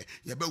Babere,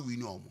 you better we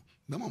know.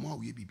 No more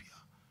we be.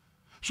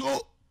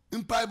 So,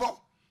 in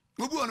Bible,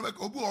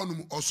 Obu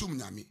on or some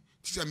yami,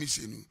 Tia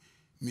Missing,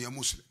 me a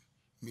Muslim,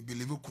 me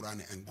believe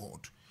Quran and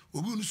God.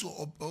 Obu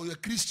so or a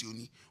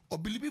Christian or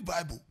believe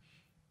Bible.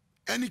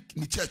 Any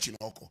church in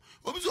Oko.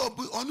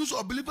 Obu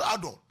on believe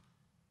adult.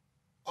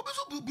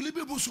 Obu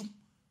believe Busum.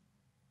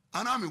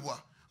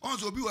 Anamiwa.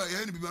 Also be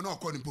a enemy not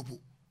calling Popo.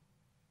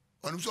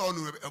 On so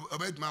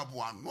about my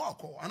one, no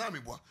call, and I'm a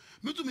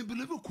me to me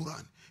believe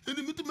Quran. And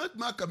me to make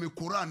my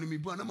Quran, me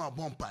born my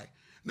bompie.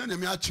 None of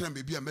me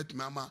actually be a met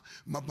mamma,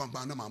 my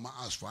bambana mamma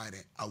as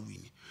Friday, a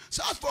win.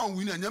 So as for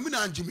winning,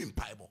 Yamina and Jimmy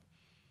Pible.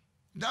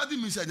 Daddy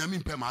means I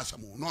mean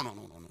Pemasamo. No.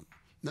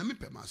 Nami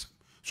Pemasam.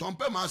 So I'm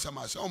Pemasam,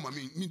 myself, I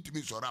mean to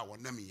me, so I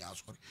want me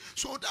ask.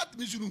 So that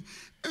means you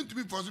and to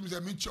me for some, I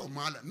mean,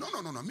 Mala.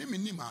 No,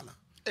 me Mala.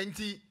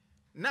 And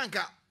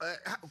Nanka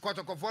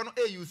Kotokofono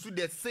used to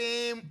the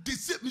same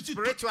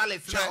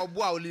spiritualist now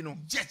Boaolino.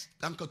 Yes,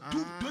 Nanka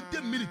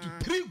 20 minutes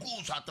to 3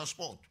 goals at the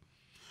sport.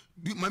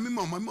 My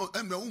mom,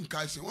 and my own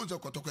Kaisi, once a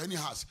Kotoko any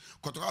house,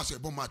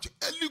 Kotoka bomb match,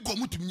 Eligo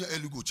Mutimia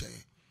Eligo chair.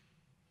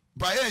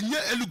 By a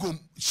year Eligo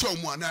show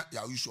one,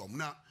 ya you show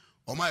now,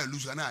 or my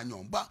Luzana and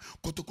yon, but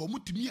Kotoko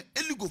Mutimia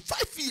Eligo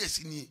 5 years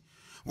in ye.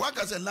 What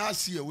was the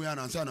last year we are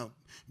on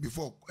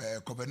before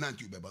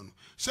COVID-19 Bebano?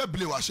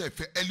 Sebly was chef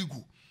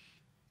Eligo.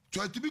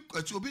 So to be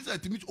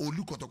to meet or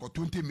look at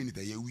 20 minutes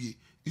a year.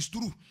 It's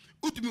true.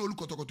 Ut me or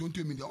look at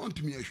 20 minutes on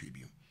to me a should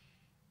be.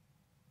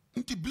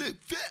 Until blade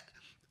fair.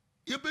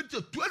 You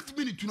better 12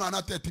 minutes to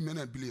another 30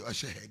 minutes below a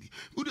share heady.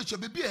 Would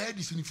it be a head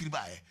is in free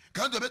by?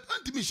 Can't bet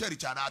anti me share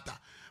each other.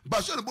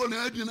 But so the ball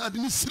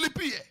and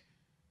sleepy.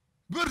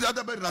 Where the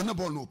other bed run a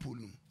ball no pool.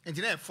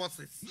 Engineer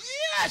forces.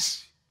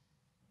 Yes.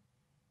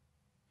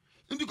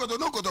 And you got to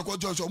knock at the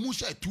Johnson,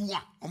 Musha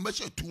 2-1, or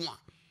measure 2-1.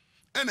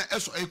 And a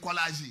SO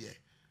equalize here.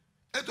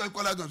 Eto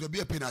equalize to be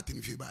a penalty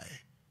if you buy.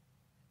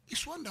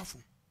 It's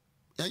wonderful.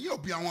 And you'll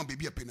be one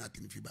baby a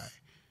penalty if you buy.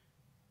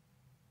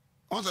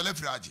 On the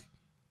left raji.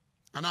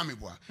 And I'm a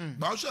boy.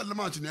 But I shall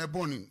lament in a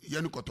born in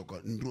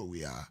Yanukotoko in Drew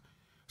we are.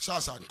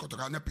 Sasa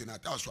Kotoka ne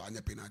penalty, also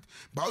a penalty.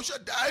 But I shall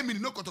die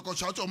in no Kotoko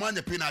shout or man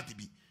a penalty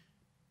be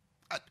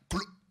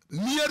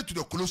near to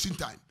the closing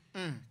time.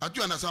 I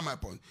do understand my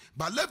point.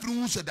 But left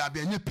room said that be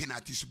any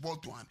penalties ball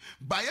to one.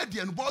 By the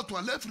end ball to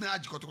one left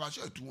range Kotoka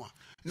show to one.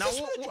 Now,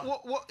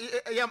 what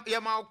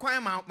my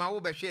crime out my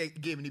over share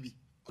game be.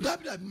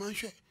 That man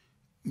share.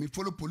 Me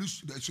follow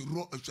police. There's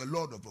a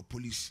lord of a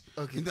police.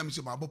 Okay. In them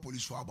say my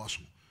police for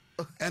Abasu.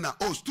 And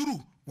it's true.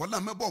 Well,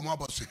 I'm about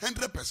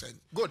 100%.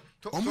 Good.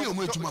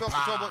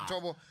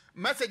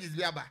 Messages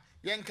be about.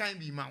 Young can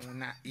be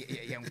Mauna,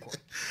 young court.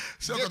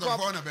 So, I'm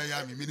going to be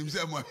a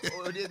minimum.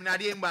 Oh,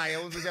 not in by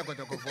also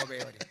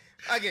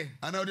again.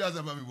 I know the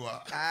other baby.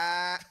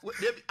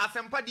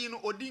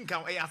 Asampadino or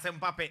Dinka,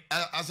 Asampape.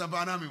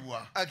 Asampanami.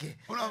 Okay.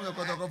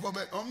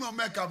 I'm not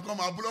make up come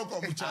a block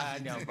of each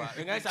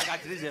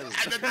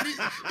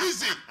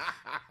easy.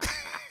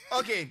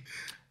 Okay.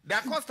 The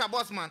Costa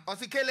Bossman,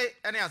 Osikele,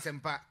 and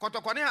Asampa,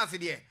 Kotokone has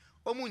it here.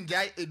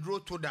 Omunjai, a draw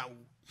to Dau,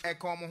 a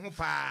common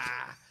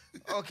hopa.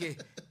 Okay,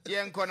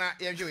 Yankona,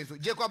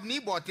 Yanjo, Jacob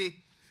Nibote,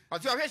 or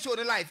your head show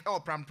the life, oh,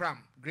 Pram,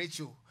 great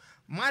show.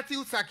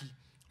 Matthew Saki,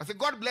 I say,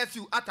 God bless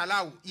you,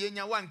 Atalahu,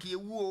 Yenya one,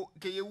 Kewu,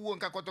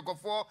 and Kakotoko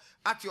 4,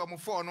 at your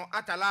Mofono,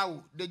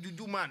 Atalahu, the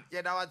Juju man,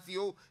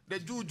 Yadawatio, the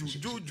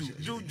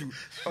Juju.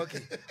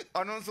 Okay,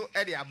 and also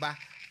Eddie Abba,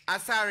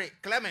 Asare,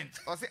 Clement,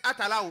 or say,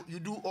 Atalahu, you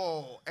do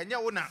all, and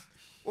Yawana,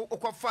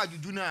 Okofa, you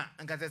do not,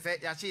 and Kasa say,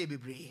 Yashi be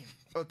brave.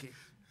 Okay.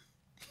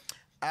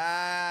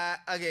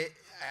 Okay.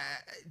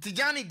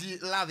 Tijani di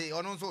Lave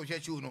or no so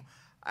no.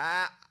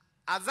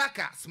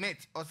 Azaka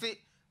Smith or say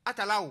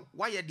Atalahu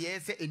why ye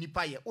say any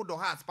paye Udo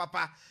has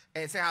papa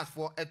say has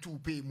for a 2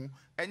 pay mu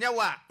and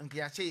yawa and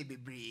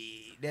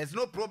be there's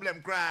no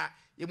problem cry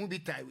you move be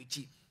tie with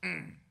you.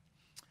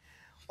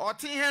 Or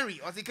T Henry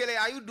or Sikele,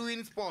 are you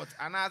doing sports?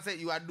 And I said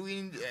you are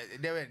doing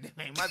the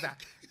mother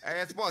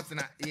sports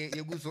na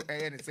you go so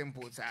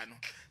simple sano.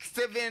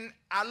 Steven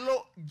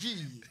Allo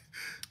G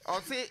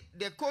or say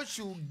the coach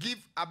should give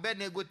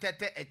Abednego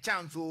Tete a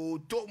chance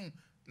to Tom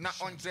na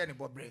on training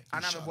bobre.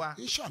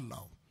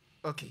 Inshallah.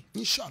 Okay.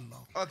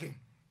 Inshallah. Okay.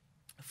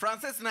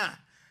 Francis na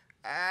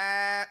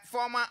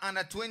former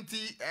under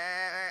 20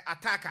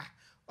 attacker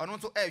or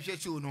not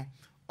to no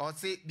or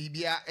say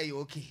Bibia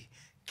okay.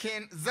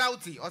 Ken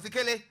Zauti or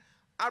Sikele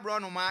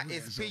Abronoma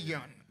is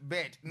pigeon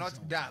bed,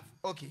 not dove.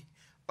 Okay.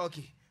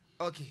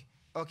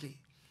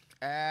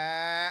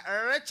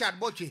 Richard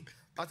Boche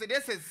or say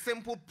this is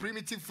simple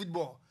primitive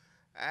football.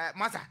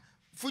 Master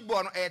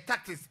football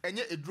tactics and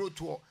a draw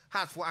to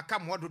has for a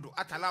come what do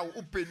Atalahu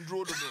open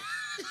draw do.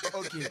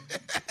 Okay.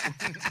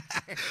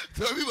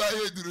 Tell me why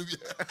you do it.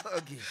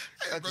 Okay.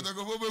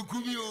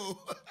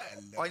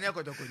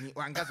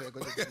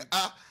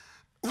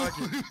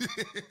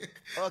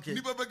 Okay.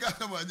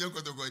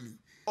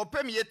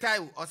 Open me tie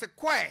or say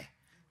quay.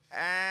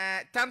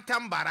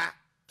 Tantambara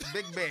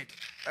big bed.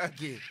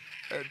 Okay.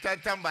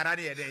 Tantambara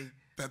the day.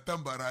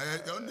 Tantambara.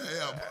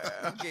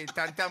 Okay,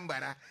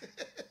 Tantambara.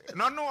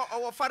 No,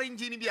 our foreign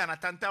genie be an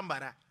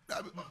Tantambara.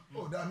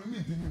 Oh, that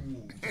means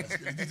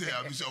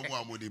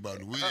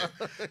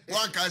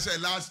one can say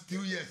last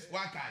 2 years.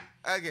 One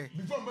can. Okay.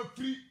 Before my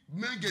free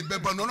men get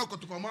better, no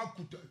to come out.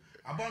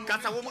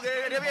 Casa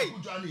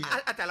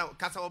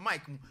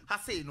Mike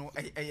has say no.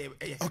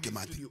 Okay,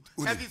 Matthew.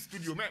 Heavy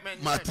studio,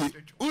 Matthew.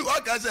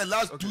 One can say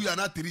last 2 years,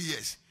 not 3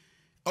 years.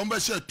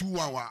 Share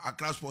 2-1 a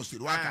class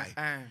posted. One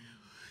can.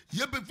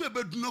 Ye be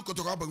do no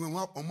kotoka ba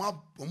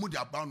omo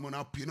dia bound mo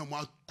na pie no mo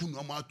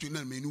akunu mo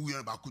atwene me nu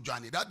wi ba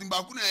kujane that thing ba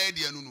kunu e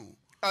de no.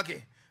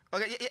 Okay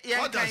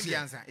yeah kind the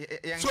answer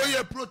so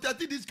you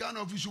protect this kind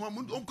of issue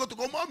mo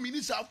kotoka mo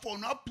minister for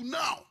now up to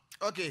now.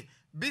 Okay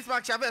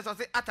Bismarck Chavez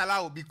say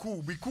Atalahu be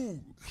cool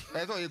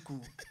that's all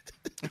cool.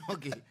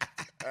 Okay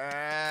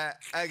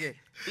okay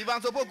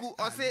Ivan Sopoku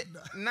or say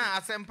na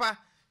asempa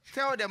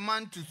tell the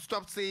man to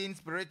stop saying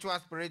spiritual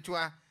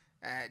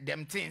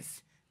them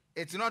things.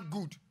 It's not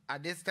good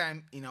at this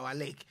time in our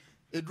league.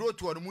 A draw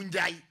to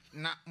Munjai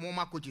na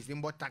Moma coaches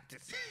in both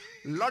tactics.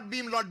 Lord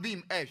Beam,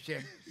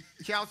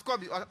 Charles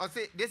Kobe or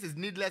say this is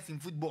needless in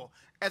football.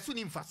 As soon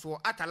as for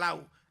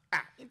Atalahu.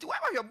 Into why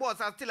your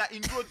boss are still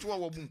in draw to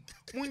our boom.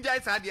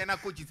 Munjai Sadiana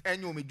coaches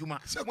and you Mejuma.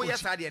 Moya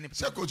Sadian.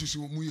 Say coaches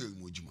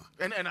Mujuma.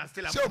 And I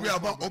still have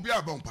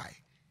Obia Bompai.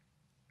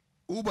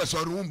 Uber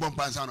saw room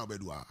Bompansan of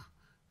Bedua.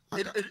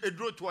 A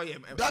draw to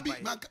him. Dabi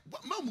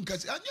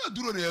Mamukas, and you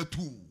draw there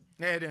too.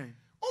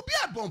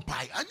 Obia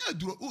Bompai, and you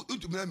draw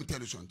let me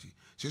tell you something.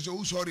 She said,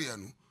 oh, sorry,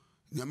 and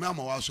your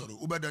mamma was sorry,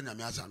 Uber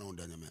Danyamias and on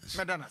Danyamias.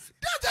 Madanas.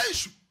 That's the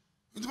issue.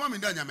 It's Mammy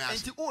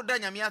Danyamias. And oh,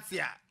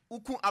 Danyamiasia,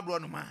 Uku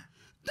Abronoma.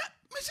 That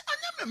Miss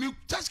Anyam,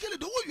 just the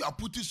way you are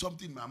putting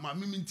something, Mamma,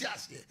 mean,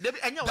 just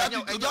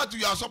that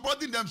you are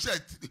supporting them,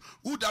 said,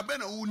 would have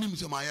been a wound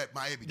him, my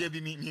baby. That's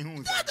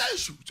the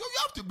issue. So you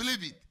have to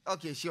believe it.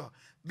 Okay, sure.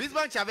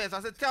 Bismarck Chavez,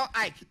 I said, tell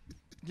Ike,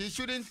 he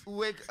shouldn't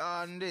wake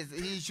on this.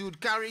 He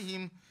should carry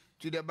him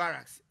to the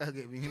barracks.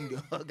 Okay,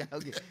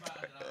 okay.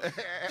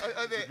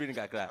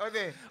 Okay.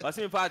 Okay. What's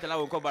in part of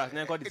our barracks?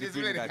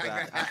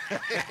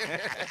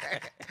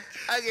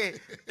 Okay.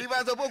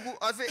 Ivan Sopoku,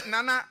 I say,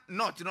 Nana,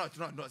 not.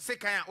 Say,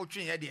 Kaya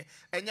Ochin Yadi,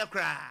 and your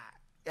cry.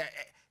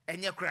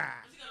 And your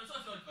cry.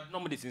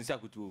 Nobody since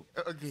Sakutu.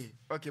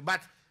 Okay,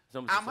 but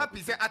I'm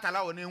happy say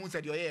Atalahu who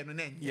said your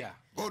name. Yeah.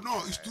 Oh,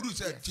 no, it's true,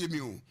 said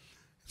Jimmy.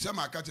 Some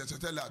are catching to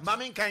tell that.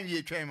 Mammy can be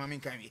a train, Mammy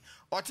can be.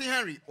 Or T.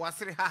 Henry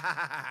was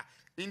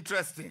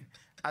interesting.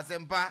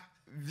 Asempa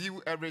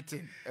view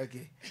everything.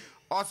 Okay.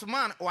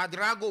 Osman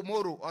Wadrago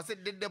Moro or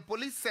said did the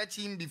police search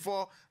him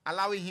before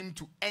allowing him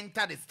to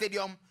enter the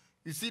stadium?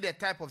 You see the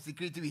type of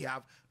security we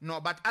have.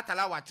 No, but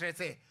Atalahu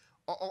say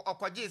or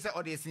kwaje say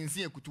or the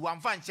sincere kutu am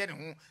fan share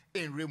ho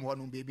en rem ho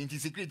no baby into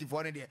security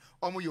for ne de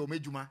omo yo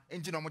medjuma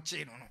enti no mo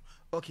che no.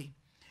 Okay.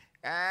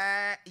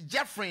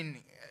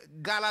 Jeffrey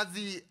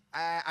Galazi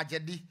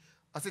Ajadi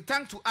I say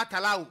thank to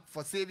Atalahu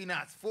for saving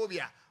us.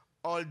 Phobia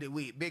all the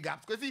way. Big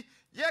ups. Because see,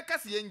 yeah,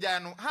 kasi yenja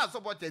no how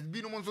supporters bi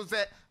no mo so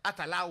say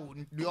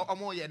Atalahu the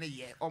omo ye ne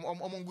ye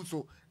omo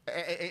guso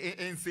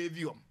en save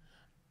you.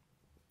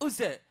 O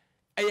say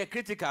e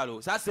critical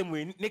o sa same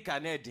way nika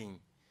na edin.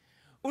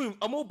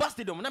 Omo ba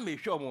stadium na me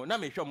hwe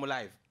omo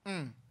live.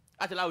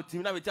 Atalahu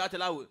team na me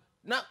Atalahu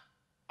na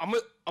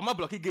omo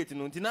block gate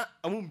no ntina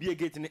omo mbie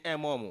gate ni e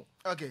mo.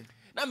 Okay.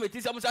 Na me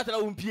ti say omo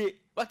Atalahu mpie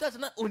but that's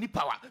not only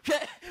power.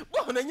 Hwe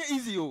bo na nya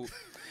easy o.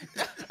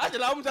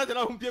 Atalahu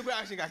mpie go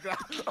action kakra.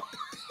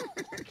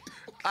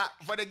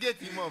 For the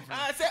gate him off.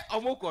 I say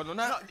omo ko no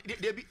na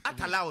they be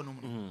Atalahu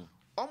no.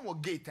 omo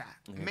gate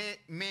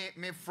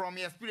me from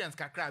your experience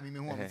kakra me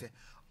ho say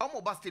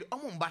omo basket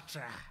omo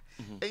mbatra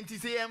enti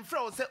say em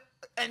fra say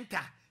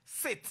enter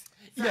sit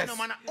yes no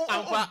man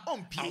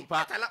on pie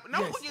na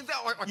wo yin say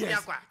oti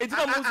akwa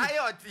ayi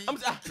oti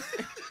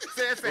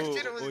say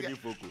chiro oni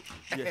foku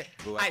yes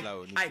go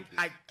Atalahu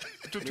I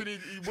tutuni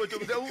iboto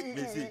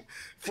say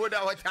for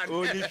that what time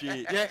oni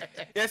fi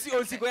yes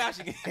on si ko ya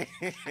shi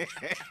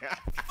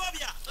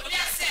phobia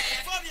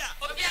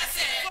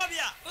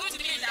put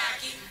me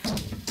daki.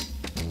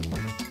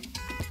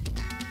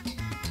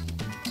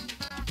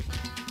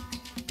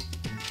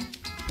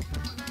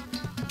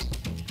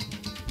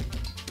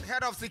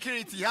 Head of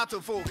security had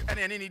to folk and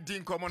any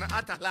ding come on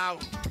Atalahu.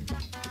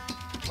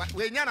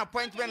 We need an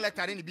appointment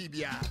letter in the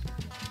BBR.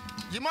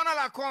 Jimona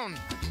Lacon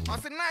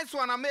was a nice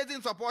one,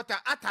 amazing supporter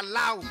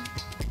Atalahu.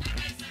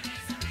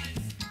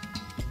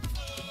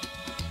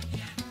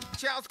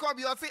 Charles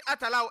Kobe or say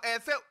Atalahu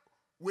say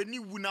when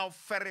you now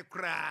ferry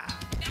cry.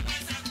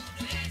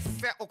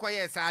 Say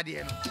Okoye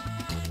Sadian.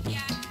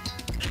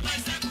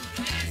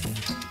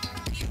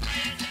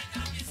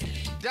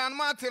 Dan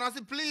Martin, I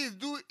say, please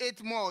do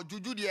it more.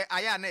 Juju de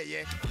ayane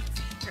ye.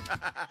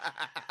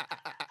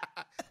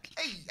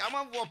 Hey, I'm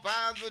a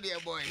pound dear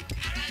boy.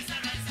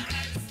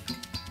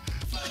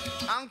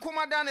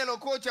 Ankuma Daniel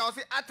coach, I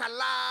say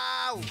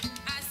Atalahu.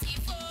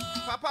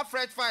 Papa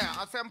Fresh Fire,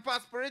 I say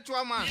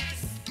spiritual man.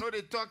 No,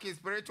 they talk is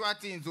spiritual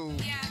things. Oh.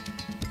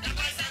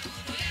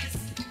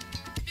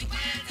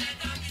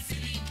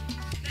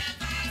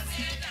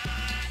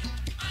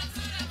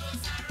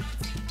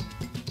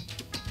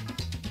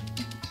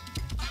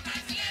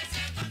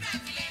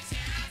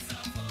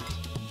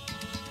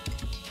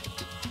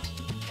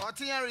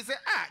 Otinyari say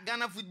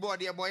Ghana football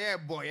dear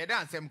boy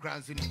dance some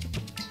crowns in it.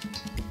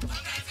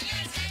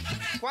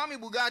 Kwame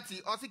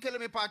Bugatti osikele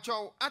me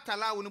pacho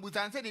Atalahu no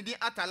butan say ni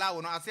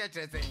Atalahu no ase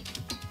chese.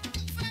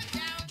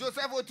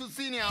 Joseph Otu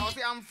Senior I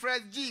say I'm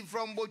Fresh G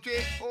from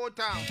Boche Old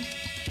Town.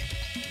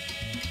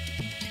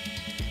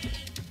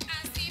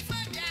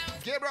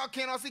 Gabriel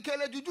Ken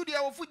osikele juju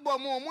dear football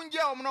mo munje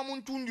omno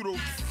muntunduro.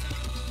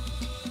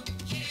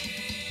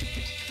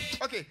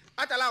 Okay,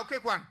 Atalahu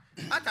quick one.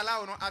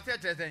 Atalahu no ase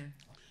chese.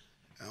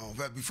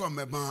 Before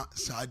me ban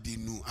Saadi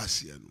nu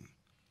Asia nu.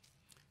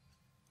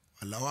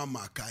 Alawa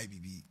makai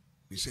bibi.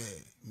 Me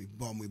say me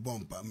bomb me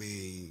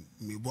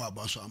bo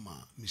abaso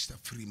ama Mr.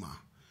 Freema.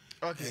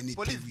 Okay. Any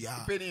police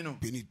penny no.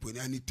 Penny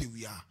any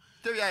tewia.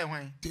 Tewia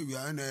hwan?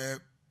 Tewia na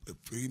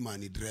Freema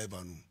ni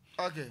driver nu.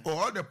 Okay.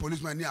 All the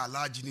policemen ni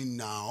large ni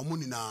na omo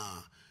ni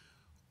na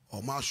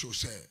omo show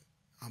say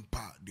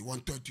ampa they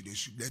wanted to they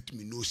should let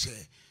me know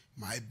say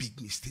my big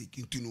mistake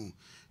into no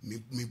me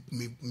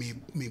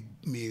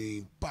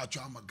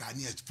patcho am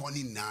Ghanaians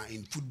funny now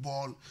in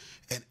football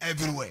and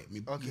everywhere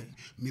me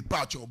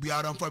patcho be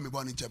around for me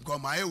born in because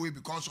my way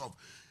because of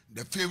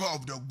the favor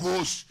of the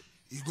ghost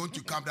is going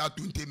to come down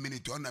 20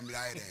 minutes on me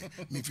like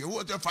me if you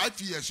want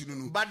 5 years you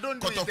know but don't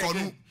do it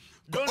again.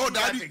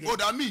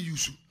 That me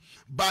use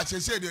but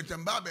say the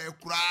temba be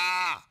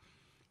kra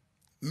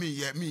me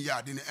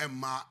ya didn't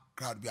emma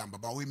crowd be am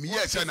baba we me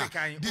yes na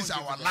this is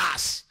our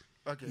last.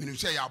 Okay. You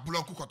say ya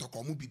block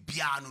kotokomu bi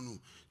bia no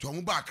to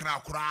mu ba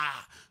kra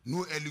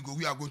no eligo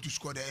we are going to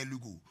score the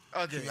eligo.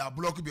 Okay. So ya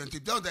block bi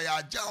until that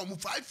ya ja mu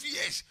 5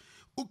 years.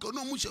 Okay,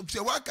 no mu say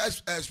what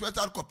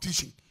special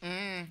competition.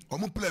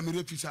 Omu play me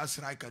refuse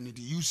strike and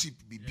the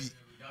UCBB.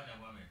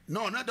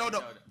 No, not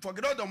the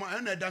forget all the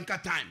man and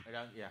danka time.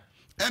 Yeah.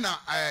 And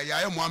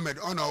ya Mohammed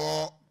on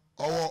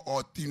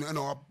our team and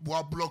our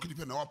block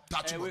depend on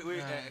touch.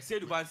 Wait, say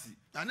the fancy.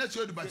 And that's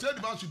the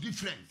bansi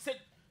different.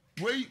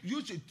 Where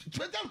you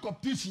special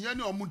competition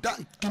yani omuda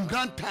in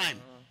grand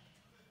time.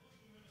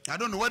 I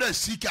don't know whether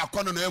CK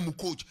Akono na emu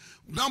coach.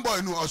 Number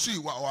you know osi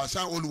wa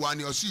san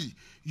Oluwani osi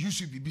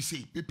UCBB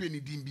say pepe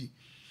ni dimbi.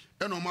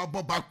 And on my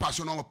back pass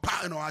on our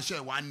pa and our share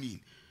 1-0.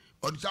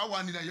 Or this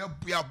 1-0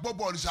 ya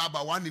bobo is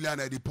about 1-0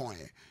 at the point.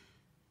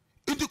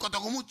 Into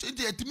Kotokomu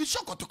the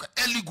mission Kotoka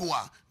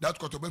Eligoa that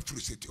Kotobe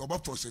frustrated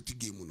about frustrated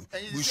game.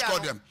 We score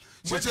them.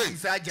 So say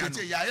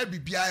ya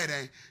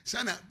BBI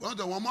Sana one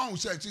the woman who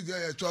said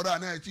Chora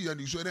and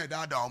you show that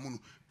down.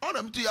 All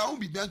them to your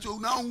be so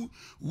now we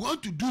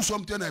want to do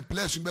something and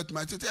place but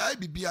my say I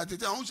be at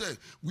it. I say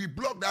we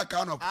block that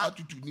kind of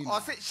attitude.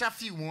 Or say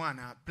Shafi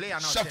Mwana play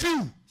another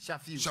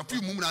Shafi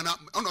Mumana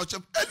on our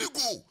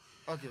Eligo.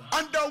 Okay.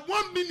 Under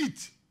 1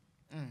 minute.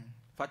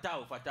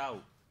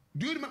 Fatao.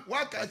 Do you remember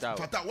what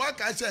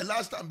I said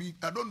last time?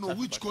 I don't know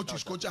which coach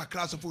is coaching a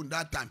class of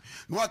that time.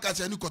 No, I can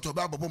say any coach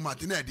about Bobo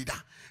Martinez did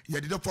that. He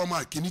did a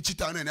former Kinichi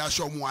Town and I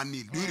show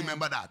 1-0. Do you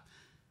remember that?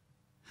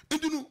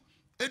 And you know,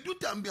 a do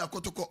time be a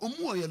Kotoko,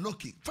 Omo, you're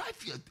lucky.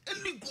 5 years,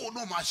 any go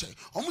no mash.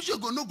 Almost you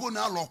go no go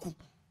now, local.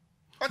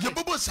 Okay,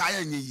 Bobo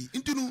Sayan,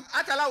 into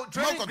Atalahu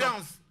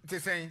Te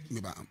saying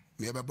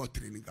me about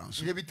training ground.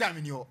 You be time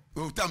in your.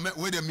 Oh, time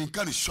where they mean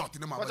kind of short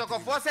in my.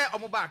 Kotoko for say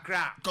omo back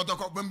cra.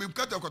 Kotoko when we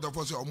kotoko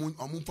for say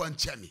omo pan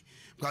chemi.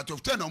 But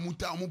of 10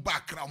 omo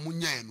back cra omo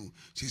nyanu.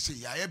 She say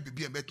ya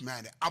bibi and bet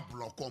man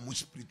ablock omo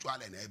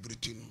spiritual and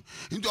everything.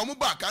 Into omo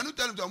back I no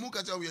tell them omo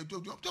kasa we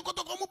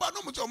kotoko omo back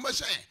no mo say omo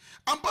say.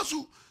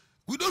 Ampasu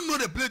we don't know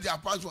the place they are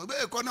passed for.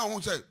 But corner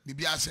omo say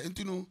bibi ase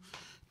into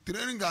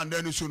training ground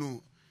then so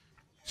no.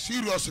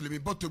 Seriously, me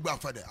but to go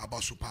for the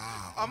abasupa.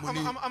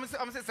 I'm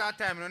saying that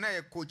time no na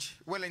coach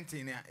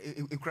Wellington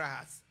e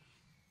crash.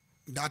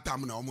 That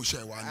time no almost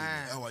share one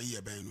e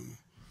year ben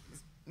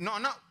no.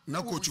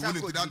 No coach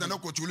Wellington that no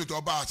coach Wellington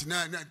about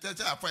na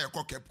tell for your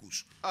cock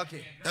push.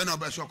 Okay. E no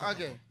be so.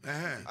 Okay.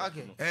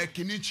 Okay.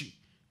 Kinichi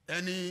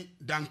any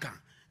Duncan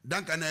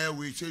na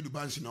we say the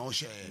bands na o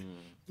share.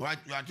 What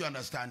you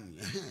understand?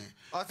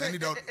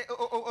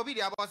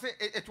 Obidia about say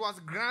it was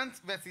Grant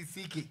versus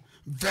CK.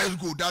 Very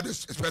good. That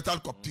is a special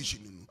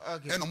competition.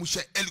 Okay. And I'm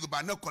say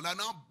no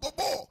colana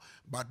bobo,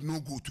 but no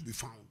go to be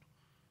found.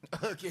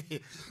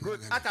 Okay.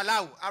 Good.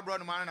 Atalahu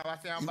abroad man na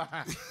wase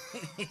amba.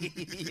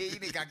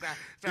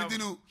 You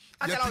know,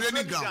 the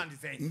training ground.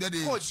 That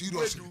is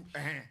seriously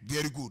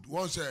very good.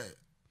 Once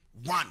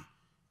one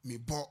me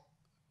bought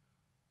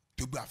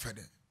to be a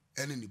feather,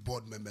 and any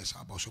board members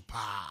about so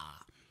pa.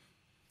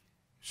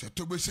 So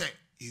to be say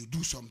you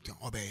do something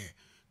obey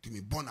to me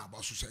born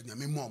about so say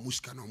me more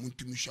muska no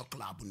muntu mi show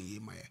club ni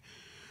my.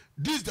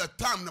 This is the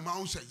time the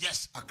man say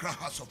yes Accra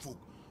House of Folk.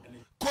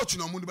 Coach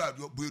no mundu ba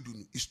do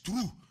it's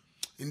true.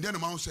 And then the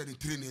man said the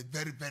training is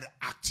very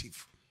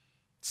active.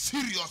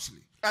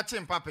 Seriously.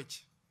 Achin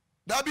Papich.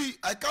 Dabi,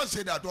 I can't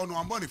say that on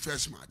I'm on the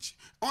first match.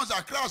 Once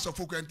Accra House of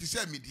Folk and to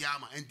say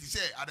Midiama and to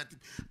say other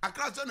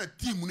Accra on a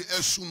team ni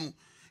esunu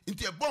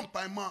into a bomb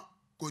paima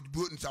coach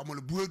Boat and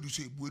Samuel Buedu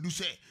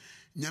say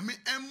Nyame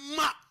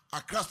emma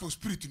Accra for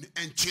spirit ni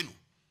enchino.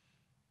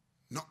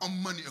 Na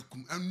money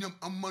akum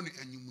money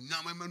enyum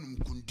na manum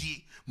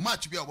kundi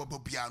match bi a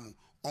piano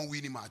on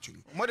winning match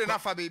no. More than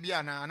afa baby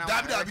na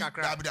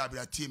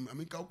Dabi team I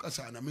mean ka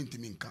ukasa na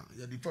mentimi nka.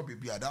 Ya the for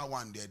baby that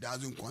one there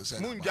doesn't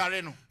concern.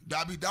 Munjare no.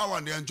 Dabi that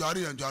one there enjoy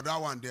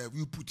that one there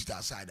we put it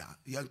aside.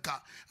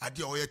 Yanka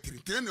ade o ye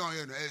train on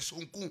ye no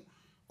sonku.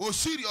 Oh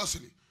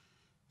seriously.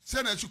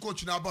 Say na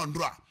coach na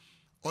bandra.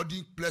 Or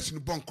the place in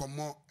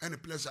Bonkomo and the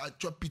place I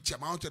chop picture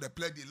amount of the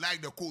play they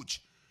like the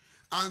coach.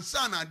 And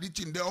son are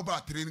ditching the over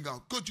training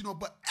ground. Coach, you know,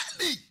 but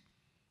early.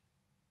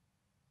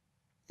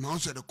 Man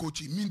said the coach,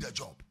 he mean the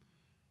job.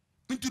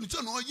 Into the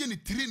son, or any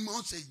train,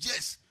 man say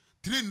yes.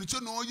 Train, the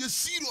son, or yes,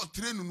 serious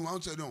training.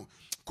 Man said no.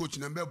 Coach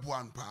number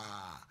one,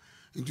 pa.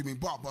 Into me,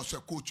 Bob, was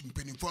a coach in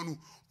Penifonu,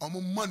 or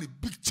more money,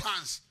 big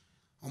chance,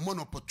 or more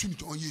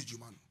opportunity on you,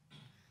 man.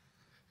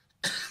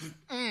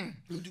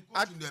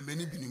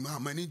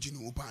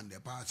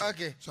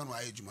 Okay. So no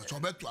age much. So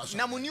bet to us.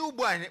 Na mu new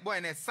boy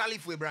na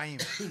Salif Ibrahim.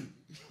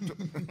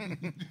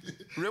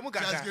 Remu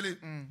Kaka.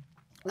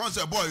 Once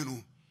a boy, you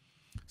know,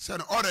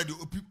 said already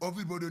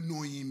everybody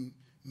know him.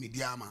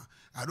 Midiama.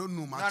 I don't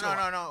know much.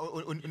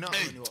 No.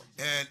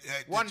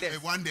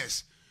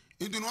 Wonders.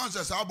 Into once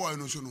as our boy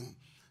no so no.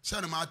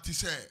 Said my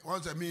say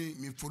once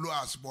me follow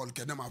us ball.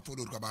 Can them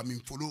follow? But me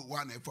follow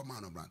one for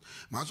man of brand.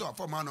 Man so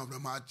for man of the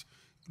match.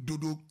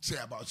 Dodo say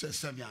about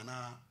 7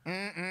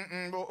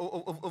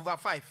 over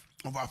 5.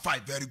 Over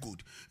 5, very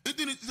good.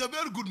 It's a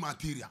very good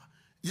material.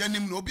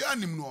 Yanim no be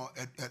anim no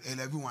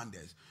 11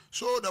 wonders.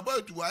 So the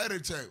boy to I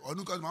say or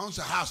no cause my own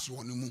say house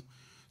one mu.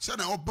 Say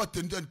na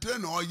button then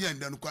train or yen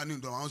then kwani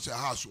do my own say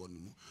house one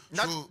mu.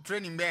 So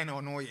training man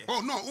or no ye.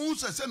 Oh no, who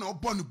say no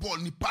born the ball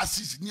ni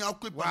passes ni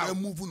equip and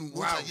move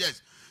no.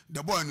 Yes.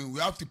 The boy, we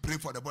have to pray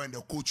for the boy and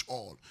the coach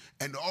all.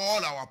 And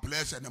all our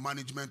players and the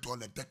management, all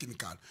the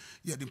technical.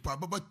 Yeah, the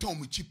probable Tom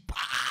which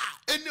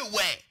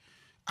anywhere.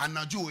 And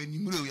now Joe and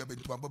you have been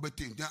to probable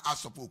team. Then I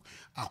support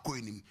a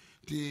coin.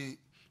 The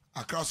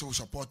across of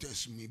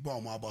supporters, me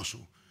bomb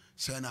abaso.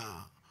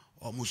 Sena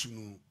or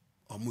Musunu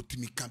or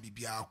Mutimi can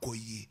be a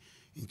koye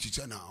in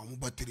Chichana or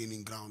Muba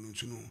training ground.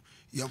 And no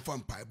young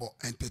fan pipe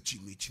and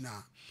team which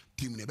now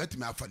team never to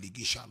me for league,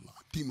 inshallah.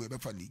 Team never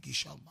for league,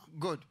 inshallah.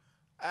 Good.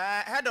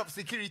 Head of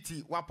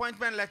security,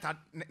 appointment letter,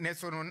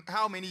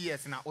 how many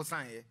years now?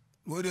 Osan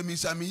What do you mean?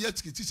 I mean, yet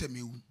it is a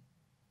meal.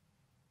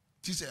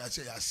 This I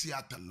say, I see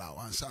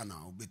Atalahu and Sana,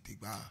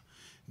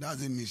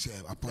 doesn't mean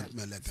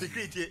appointment letter.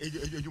 Security,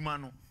 you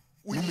man.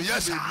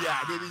 Yes,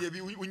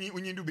 baby, we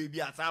need to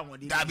baby as I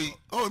want.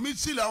 Oh, me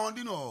still I want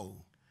to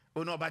know.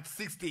 Oh, no, but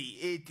 60,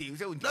 80.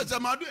 That's a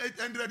man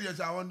 800 years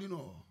I want to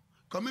know.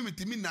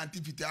 Community me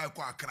 90 I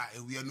cry,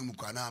 we are no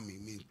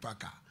Mukanami, me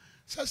Paka.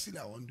 So still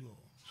I want to know.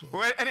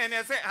 Well, and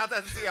I say, how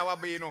does see our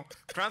baby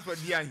transport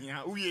here?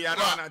 We are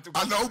not to.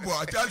 I know, boy.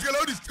 I tell you,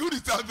 who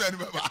is that very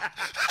well?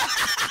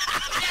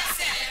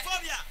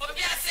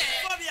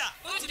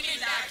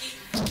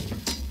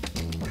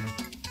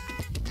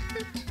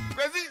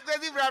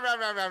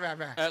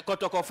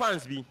 Kotoko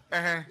fans be.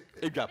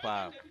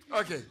 Ejapa.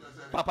 Okay.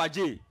 Papa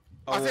J.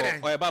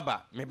 Or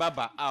Baba. Me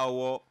Baba.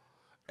 Our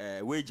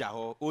wager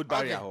ho. Old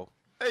barrier ho.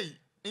 Hey,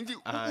 indeed.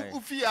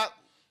 Ufia.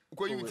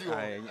 ko yuti o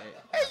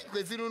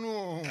kwesi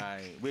no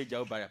we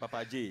jaw bara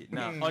papa J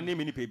na only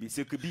mini pebi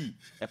se kubi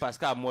e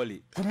Pascal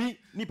Molly kumi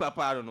ni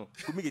papa no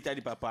kumi geta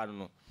ni papa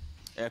no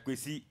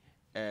kwesi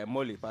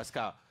Molly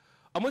Pascal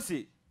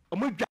omosi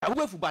omodwa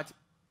wo fu but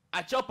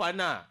a chopa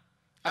na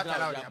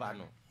Atalahu aba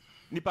no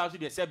ni pa so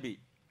de sebe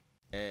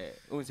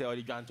on say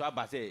ori dwan to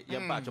aba say ye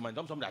pa choma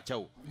ndom som da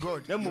chew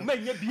good na mo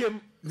manya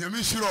biem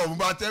nyame shiro mo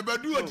ba te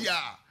bedu odi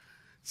a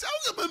say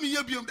wo ba mi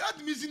nya biem that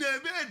means na e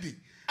be di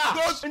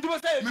because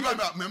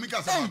me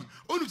ka say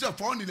onu say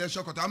for ni le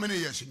shokota how many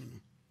years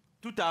ni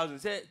 2000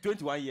 say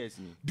 21 years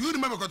ni do you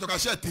remember kotoka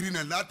share 3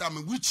 na that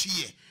time which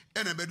year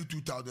and I bedu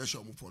 2000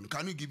 show mo phone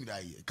can you give me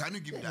that year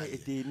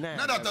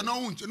now that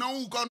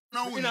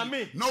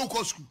no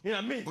go school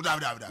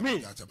me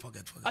that's a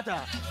forget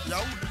ata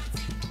ya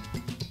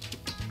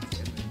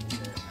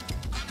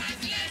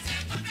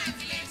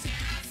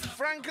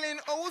Franklin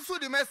also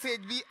the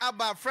message be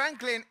about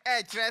Franklin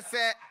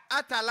say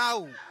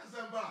Atalahu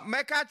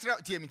meka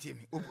tiemi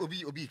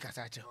obi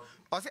kasache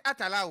o say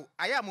Atalahu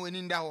aya mo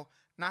ni nda ho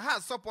na ha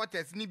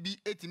supporters ni bi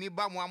etimi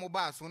ba mo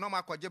amoba so no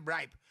makoje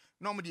bribe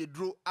no mo de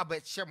dro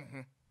abahye mo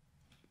ho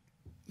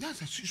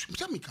that's a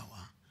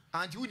samikawa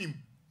and you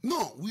him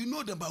no we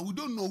know them but we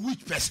don't know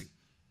which person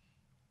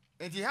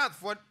and he has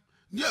for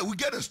we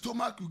get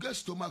stomach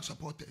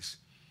supporters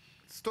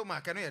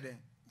stomach can you hear them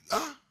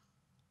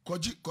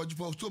Koji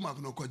for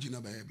stomach no koji na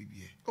ba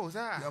bibie. Oh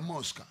za. Ya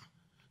Mosca.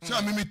 Say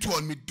me to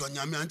on me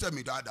donya me anta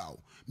me dada o.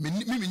 Me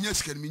nya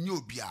sika me nya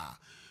obia.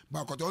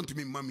 Ba koto on to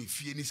me mama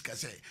fie ni sika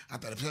say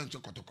at represent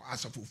kotoko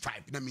asafo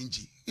 5 na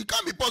minji. It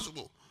can't be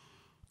possible.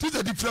 This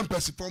is a different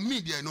person for me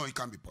there no it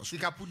can't be possible.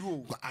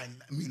 Sikapudu. I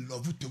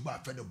love you to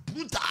ba for the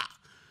brutal.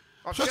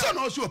 So say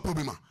no also a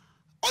problem.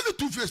 Only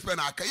two face pen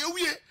aka ye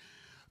wie.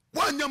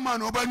 One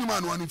man oba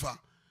nyuma no anifa.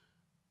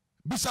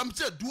 Bisam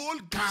say dual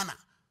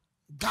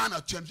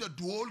Ghana champion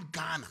do all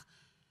Ghana.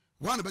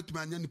 One about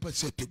my young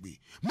person to be.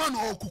 Man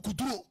or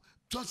kukudro.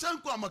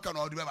 Johnson Kwamaka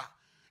or whatever.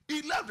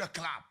 He left the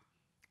club.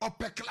 Or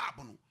per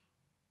club.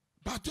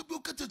 But to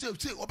look at it,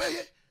 say, obey.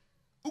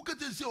 Who can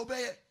say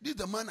obey? This is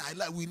the man I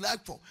like, we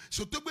like for.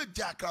 So to be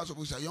Jack Class of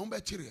us a young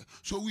bacteria.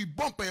 So we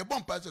bump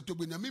as a to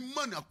be me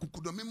money,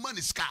 kukudo, me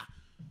money scar.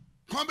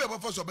 Come back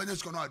before so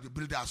Benes can the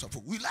build us of.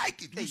 We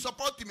like it. We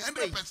support him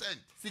 100%.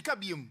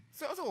 Sikabium.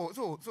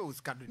 So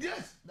scandal.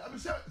 Yes, that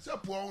was so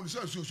poor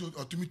so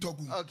to me talk.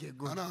 Okay,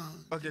 good.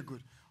 Okay,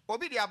 good.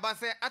 Obi the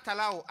Abase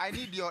Atalahu, I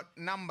need your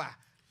number.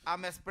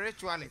 I'm a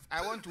spiritualist.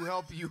 I want to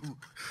help you.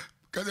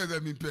 Can I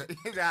me pay?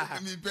 Me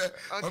pay.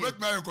 I bet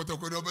my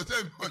kotoko no but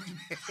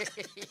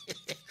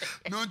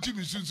no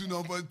Jimmy soon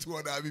no but to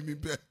order me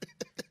pay.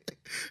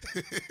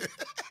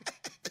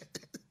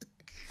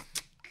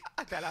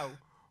 Atalahu.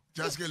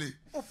 Jaskele.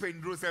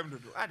 Open draw 7 do.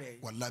 Ade.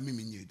 Walla me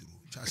nyedu.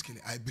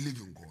 Jaskele, I believe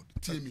in God.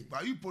 Tell me,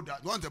 but you put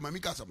that one time me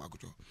kasa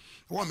makoto.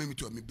 One me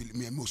to me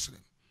a Muslim.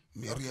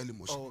 Me really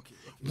Muslim. Oh, okay.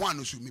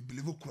 One should me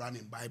believe Quran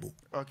in Bible.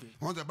 Okay.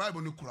 One the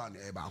Bible no Quran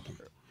e ba ko.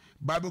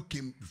 Bible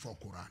came before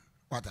Quran.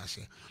 What I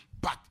say.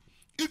 But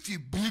if you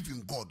believe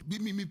in God,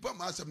 me pa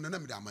ma asem na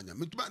me da amanya.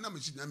 Me tuba na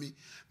me si na me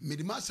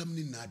de ma asem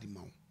ni na di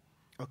ma.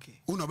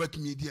 Okay. Una bet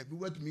me dia, me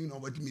bet me no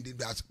bet me de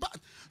that. But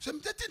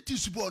some certain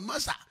things born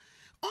master.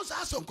 On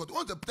some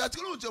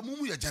particular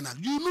mumu ya channel.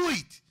 You know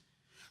it.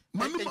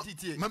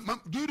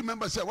 Do you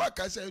remember say what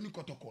I say any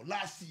kotoko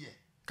last year?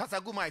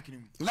 Kasagu Mike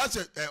nim. Last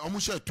year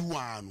omusha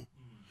 2-1.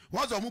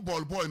 Once omu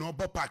ball boy no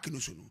ball park no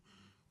so no.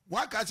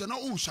 What I say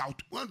no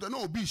shout. When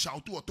no be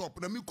shout to top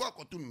na mi kwa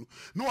kotunu.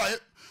 No I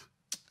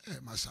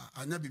masa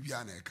anya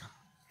bibia na eka.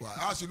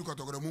 Wa asinu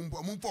kotoko mum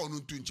fa onu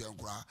ntu nche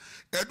nkura.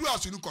 Edu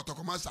asinu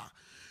kotoko masa.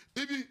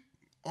 Ibi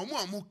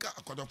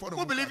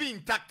who believe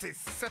in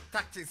tactics? Set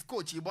tactics,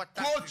 coach. You bought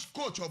tactics.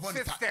 Coach of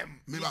system.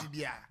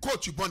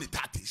 Coach you born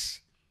tactics.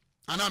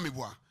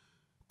 Anamibwa.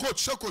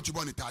 Coach you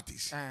born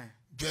tactics.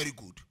 Very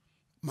good.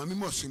 Mami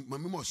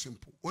more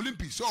simple.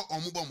 Olympics so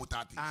omubo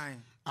tactics.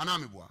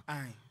 Anamibwa.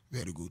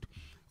 Very good.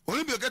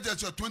 Olympia get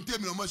 20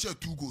 million much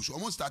 2 goals.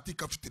 Almost started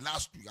the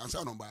last week. And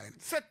so no buy.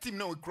 Set team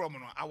no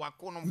cromono. Our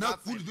corner.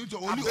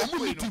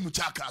 Only team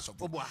check class of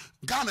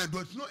Ghana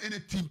don't know any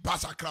team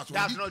pass across.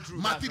 That's not true.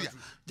 Material.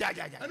 Ja.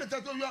 And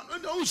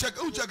who check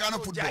Ghana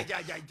football.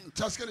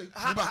 Just kidding.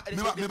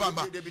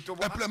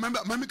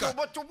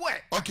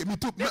 Okay, me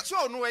too.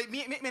 Show no way.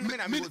 Me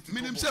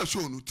himself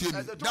show no.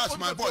 That's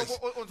my voice.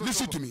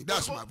 Listen to me.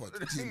 That's my voice.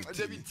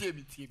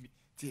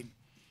 Team.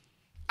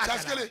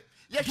 Just kidding.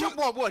 Yes, you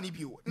boy ni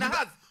bio. Now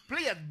has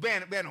players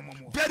Ben no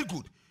more. Very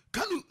good.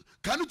 Can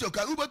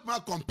you but my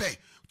compare?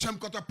 Cham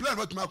got a player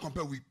but my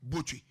compare with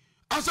Botry.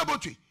 Answer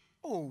Botry.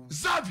 Oh,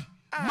 Zavi,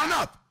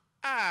 Manap.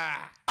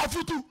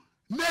 Afutu,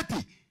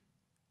 Neti.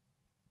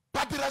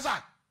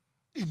 Patirazak.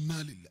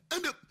 Inalila.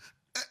 And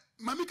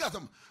Mami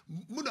Kasam,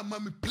 Muna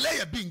Mami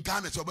player being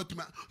Ghana so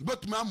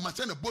but my must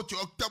send a Botry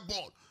octa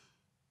ball.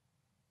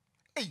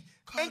 Hey,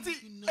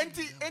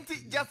 anti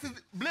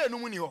justice blame no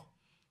money.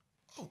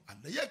 Oh,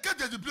 and you can't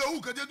just play who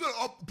can do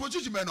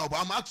position man.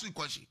 I'm asking a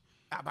question.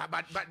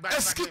 But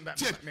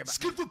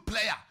skillful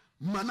player,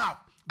 man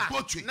up,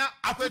 Botry, now,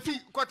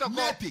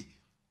 Neti.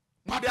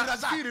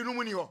 Mudasiri no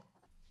money ho.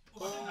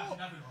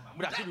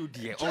 Mudasiri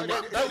die.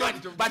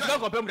 But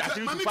don't compare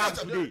Mudasiri to farm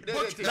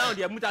today. Now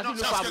the Mudasiri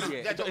no farm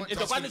there.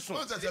 It's a funny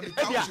song.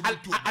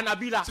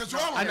 Anabila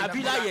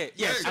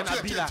yes,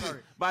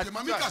 Anabila. But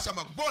Mamika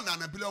Sama born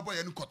Anabila boy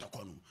and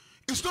Kotokonu.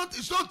 It's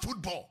not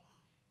football.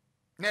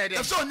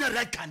 It's only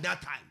red can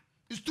that time.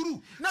 It's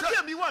true. Now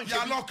me one. You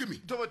are locking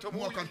me.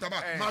 More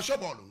Cantabak. Marshall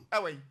Ball.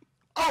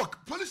 Oh,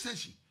 police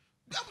station.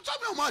 Tell me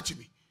how much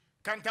me.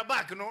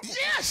 Cantabak, no?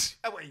 Yes.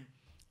 Away.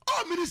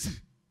 Oh,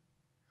 ministry.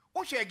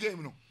 What's your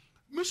game, no?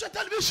 Mr.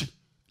 Television.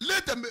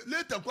 Later,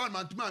 one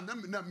man to man,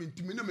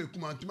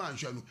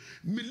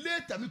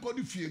 later, me call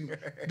the fear.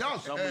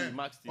 That's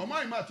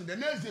my Martin. The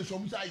next day,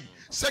 some say.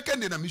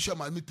 Second, then a Michelle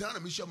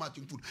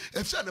Martin, food.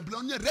 If son a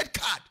blonde red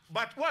card.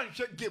 But one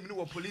shot game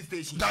no police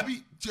station.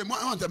 Gabi, I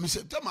want to miss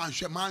it. Man,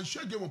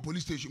 shot game on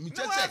police station.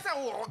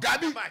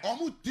 Gabi,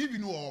 almost TV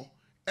no,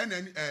 and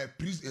then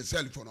prison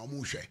cell phone or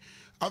motion.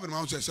 I have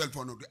a cell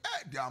phone.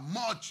 They are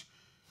much.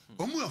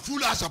 Omu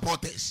full as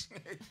supporters.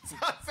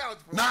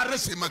 Na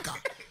resi maka.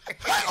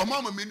 Hey,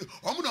 omama me,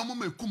 omu na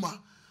omu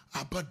kuma.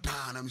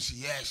 Abadan, I'm say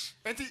yes.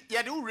 Enti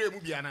ya de ure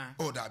mu bia na.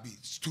 Oh, that be.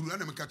 Sturu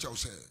na me catch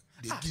say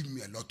they give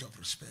me a lot of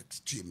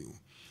respect. To me.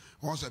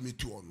 Once I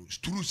meet you on,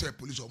 Sturu say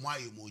police or my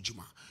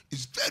emojima.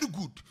 It's very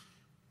good.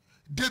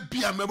 They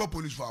be a member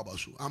police for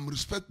Abasu. I'm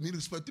respect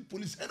the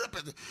police.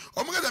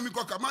 Omega me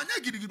koka man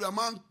ya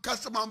man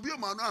customer bi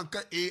man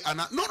anka e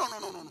ana. No.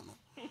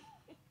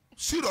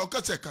 Siro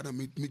ka say kana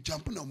me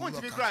jump na mo.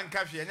 They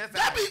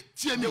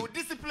will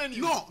discipline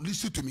you. No,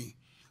 listen to me.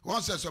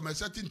 Once there's some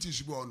certain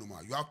things you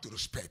have to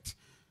respect.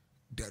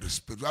 You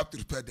have to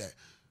respect the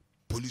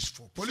police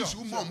for. Police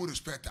who more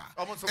respect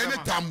her.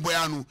 Anytime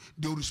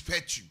they will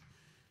respect you.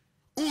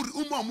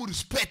 Who more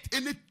respect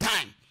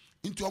anytime.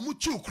 Into a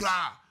muchu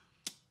cry.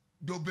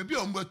 The baby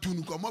on the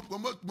tune come up,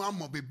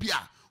 mama baby.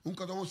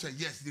 Uncle say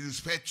yes, they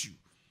respect you.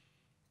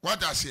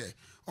 What I say?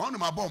 On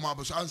my bomb,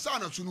 and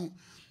son of Sunu.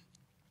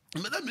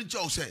 Madame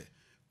Mitchell say,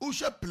 who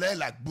shall play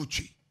like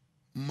Bucci,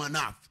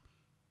 Manaf,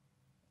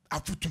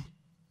 Afutu,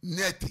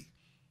 Neti,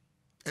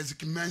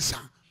 Ezekimensa.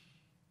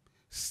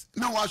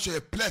 Now I shall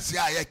play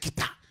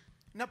Kita.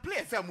 Now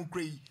play some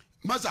Mukri.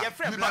 Masa,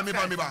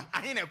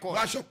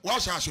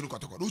 wash I look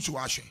at who should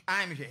wash?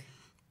 I'm here.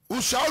 Who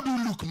shall do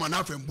look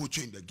Manaf and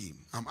Bucci in the game?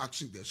 I'm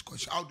asking this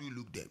question. How do you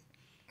look them?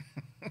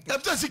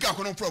 If that's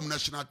from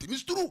national team,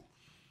 it's true.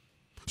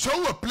 So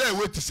we play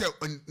with to say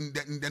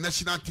in the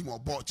national team or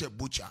ball check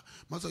butcher.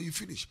 Master, you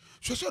finish.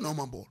 So no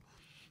man ball.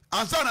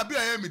 And so I be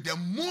me the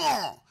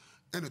more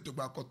and the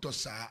tobacco to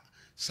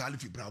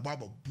Salifi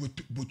Brababa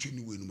butcher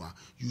ni winuma.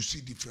 You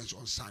see difference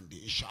on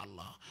Sunday,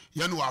 inshallah.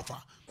 Yanu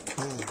afa.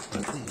 Oh,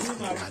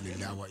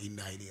 hallelujah in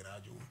the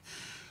radio.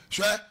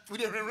 Sure, we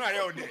didn't run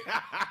out there.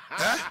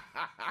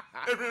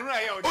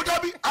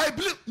 I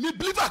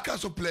believe I can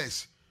so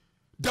place.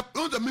 The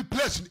me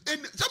place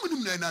and some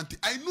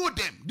I know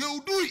them. They will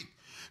do it.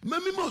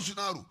 Memi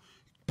Mosunaru,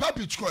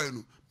 Papi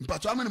Chkoenu,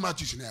 but how many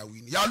matches now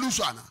win? Ya lose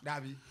one.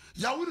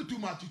 Ya win 2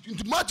 matches.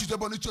 Into matches,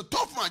 it's a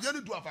tough match. You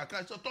need to have a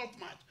it's a tough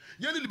match.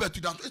 You need liberty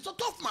down. It's a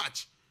tough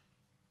match.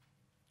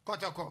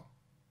 Kotoko,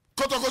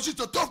 it's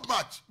a tough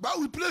match. But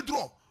we play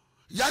draw.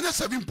 You need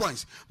 7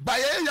 points. By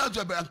a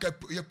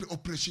year,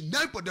 operation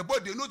 9 for the boy,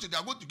 they know that they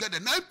are going to get the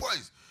 9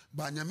 points.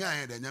 But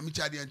Nyamia and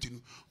Nyamicha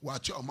Antinu,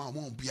 watch your mom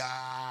won't be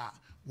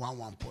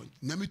 1 point.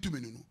 Nyami 2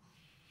 minutes.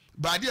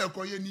 But they are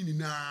calling me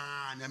na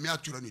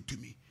Nyamia to run it to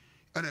me.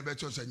 And I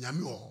bet you say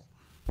Nyami or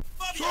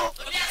so.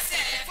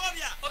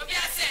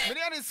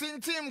 Many sing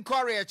team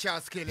Korea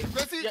Charles Kelly.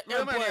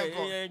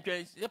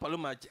 Yeah,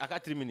 Paloma, I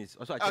got 3 minutes.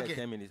 Also, I got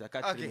 10 minutes. I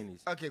got 3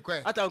 minutes. Okay,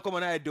 quick. I don't come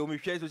on. I do me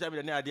share social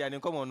media idea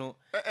and come on. No,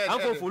 I'm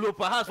going follow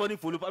up. Has one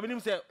follow up. I mean,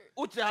 say,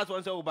 Uchi has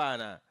one so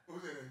bad.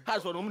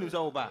 Has one woman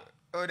so bad.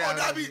 Oh,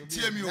 that be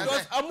TMU.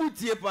 Because I'm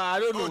with you, I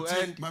don't know.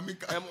 And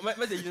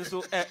message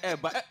so,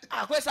 but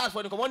I question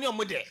for the communion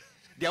mode.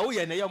 They are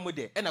here, they are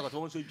mode, and I got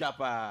one so drop.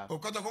 Oh,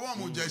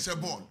 Katakomo is a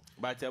ball.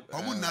 But I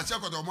wouldn't have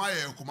said what my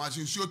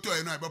Kumasi should to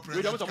and I don't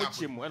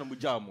him and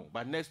Mujamo,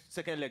 but next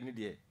second leg,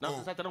 dear.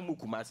 Now, Saturday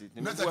Mukumasi.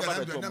 Next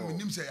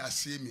second, say I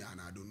see me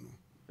and I don't know.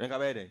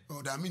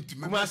 Oh, that means to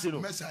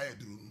Messiah.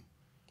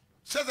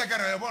 Says I got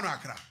a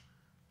bonacra.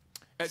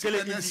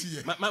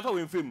 My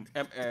phone film,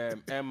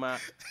 Emma.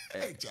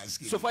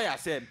 So far, I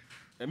said,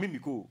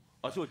 Mimico,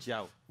 or so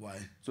chow. Why?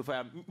 So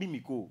far,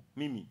 Mimico,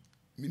 Mimi.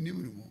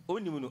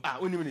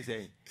 Only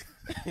saying.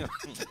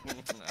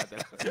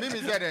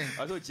 Mimi said,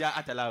 also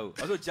Atalahu,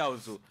 also chow.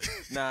 So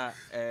now,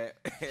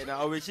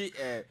 I wish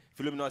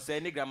Philomena say,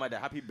 any grandmother,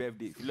 happy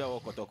birthday, Philo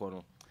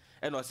Kotokono.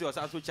 And also,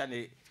 also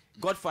channel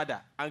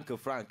Godfather, Uncle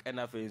Frank, and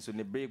a friend, so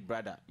the big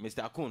brother,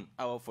 Mr. Akun,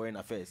 our foreign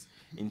affairs.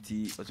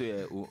 Inti, also,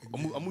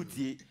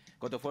 Amuti.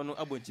 Kotofono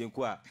abonchi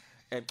nkwa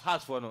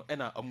house for no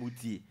na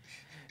amuti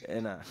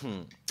na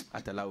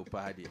Atalahu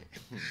party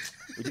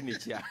odi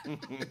nechia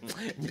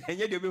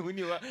nyenye de be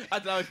huni wa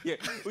Atalahu here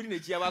odi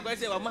nechia ba kwa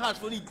say wa house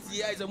for no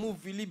tia is a move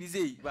feel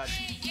busy but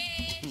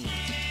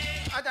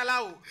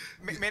Atalahu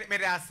me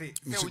da se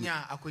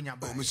unya akonya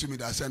ba. O me sumi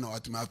da se na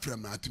what my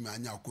friend na atumi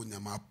anya akonya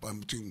ma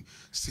pam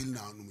still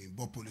now no me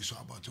bo police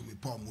about me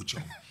pa mucho.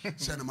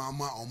 Say na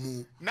mama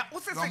omu. Na wo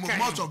se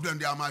most of them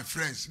they are my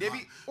friends.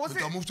 Debi wo se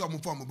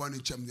omu for mo ban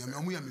chem them.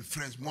 Omu ya my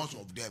friends most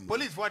of them.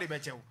 Police for the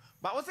beche.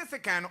 But wo se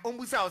kan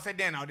ombusa wo se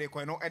den na wo de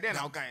ko no e den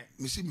na wo kan.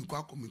 Me see me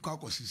kwa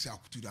sisi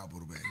akutu da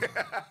borobe.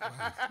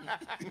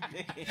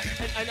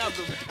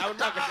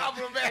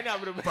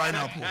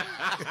 Pineapple.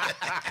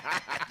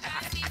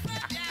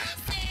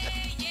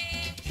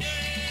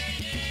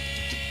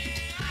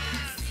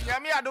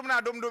 Yami adom na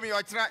adom domi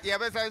ochira ye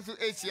be san su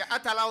Asia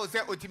Atalahu se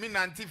otimi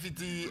nanti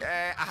fiti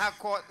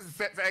ahako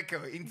circle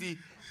inti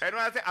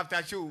eno say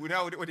after show we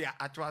now we dey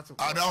atwa so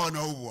ada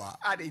wona wo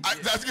a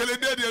just kele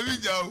dey dey wi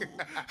ja o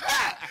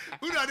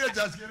who na dey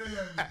just kele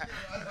here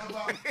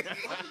adaba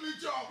what me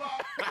job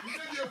you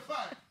dey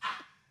fine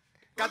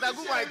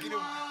katagu ma kinu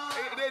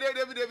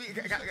David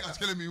just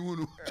kele mi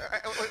wunu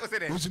o se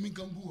dey o se mi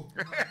kambu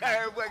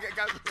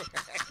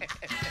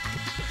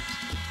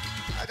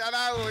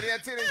Atalahu, the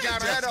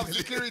head of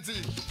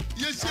security.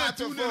 Yes, sir.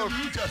 To know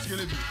you just kill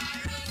me.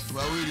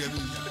 Well, we didn't.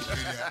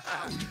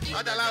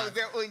 Atalahu,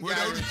 the own.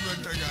 Without it,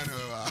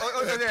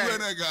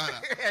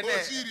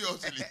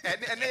 seriously.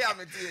 And they are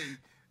material.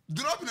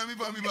 Drop me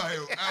by me by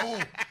you. I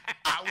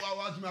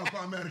was my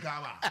America.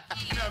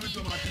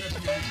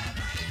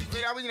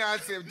 We are going to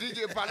say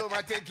DJ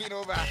Paloma taking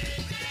over.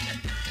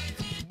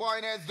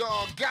 Boy next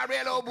door,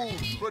 Gabriel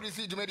Obu,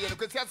 producing to media.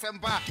 Because yes,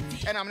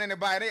 and I'm in the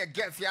bar. I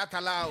guess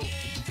Atalahu.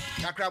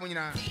 Kakra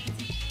munyina.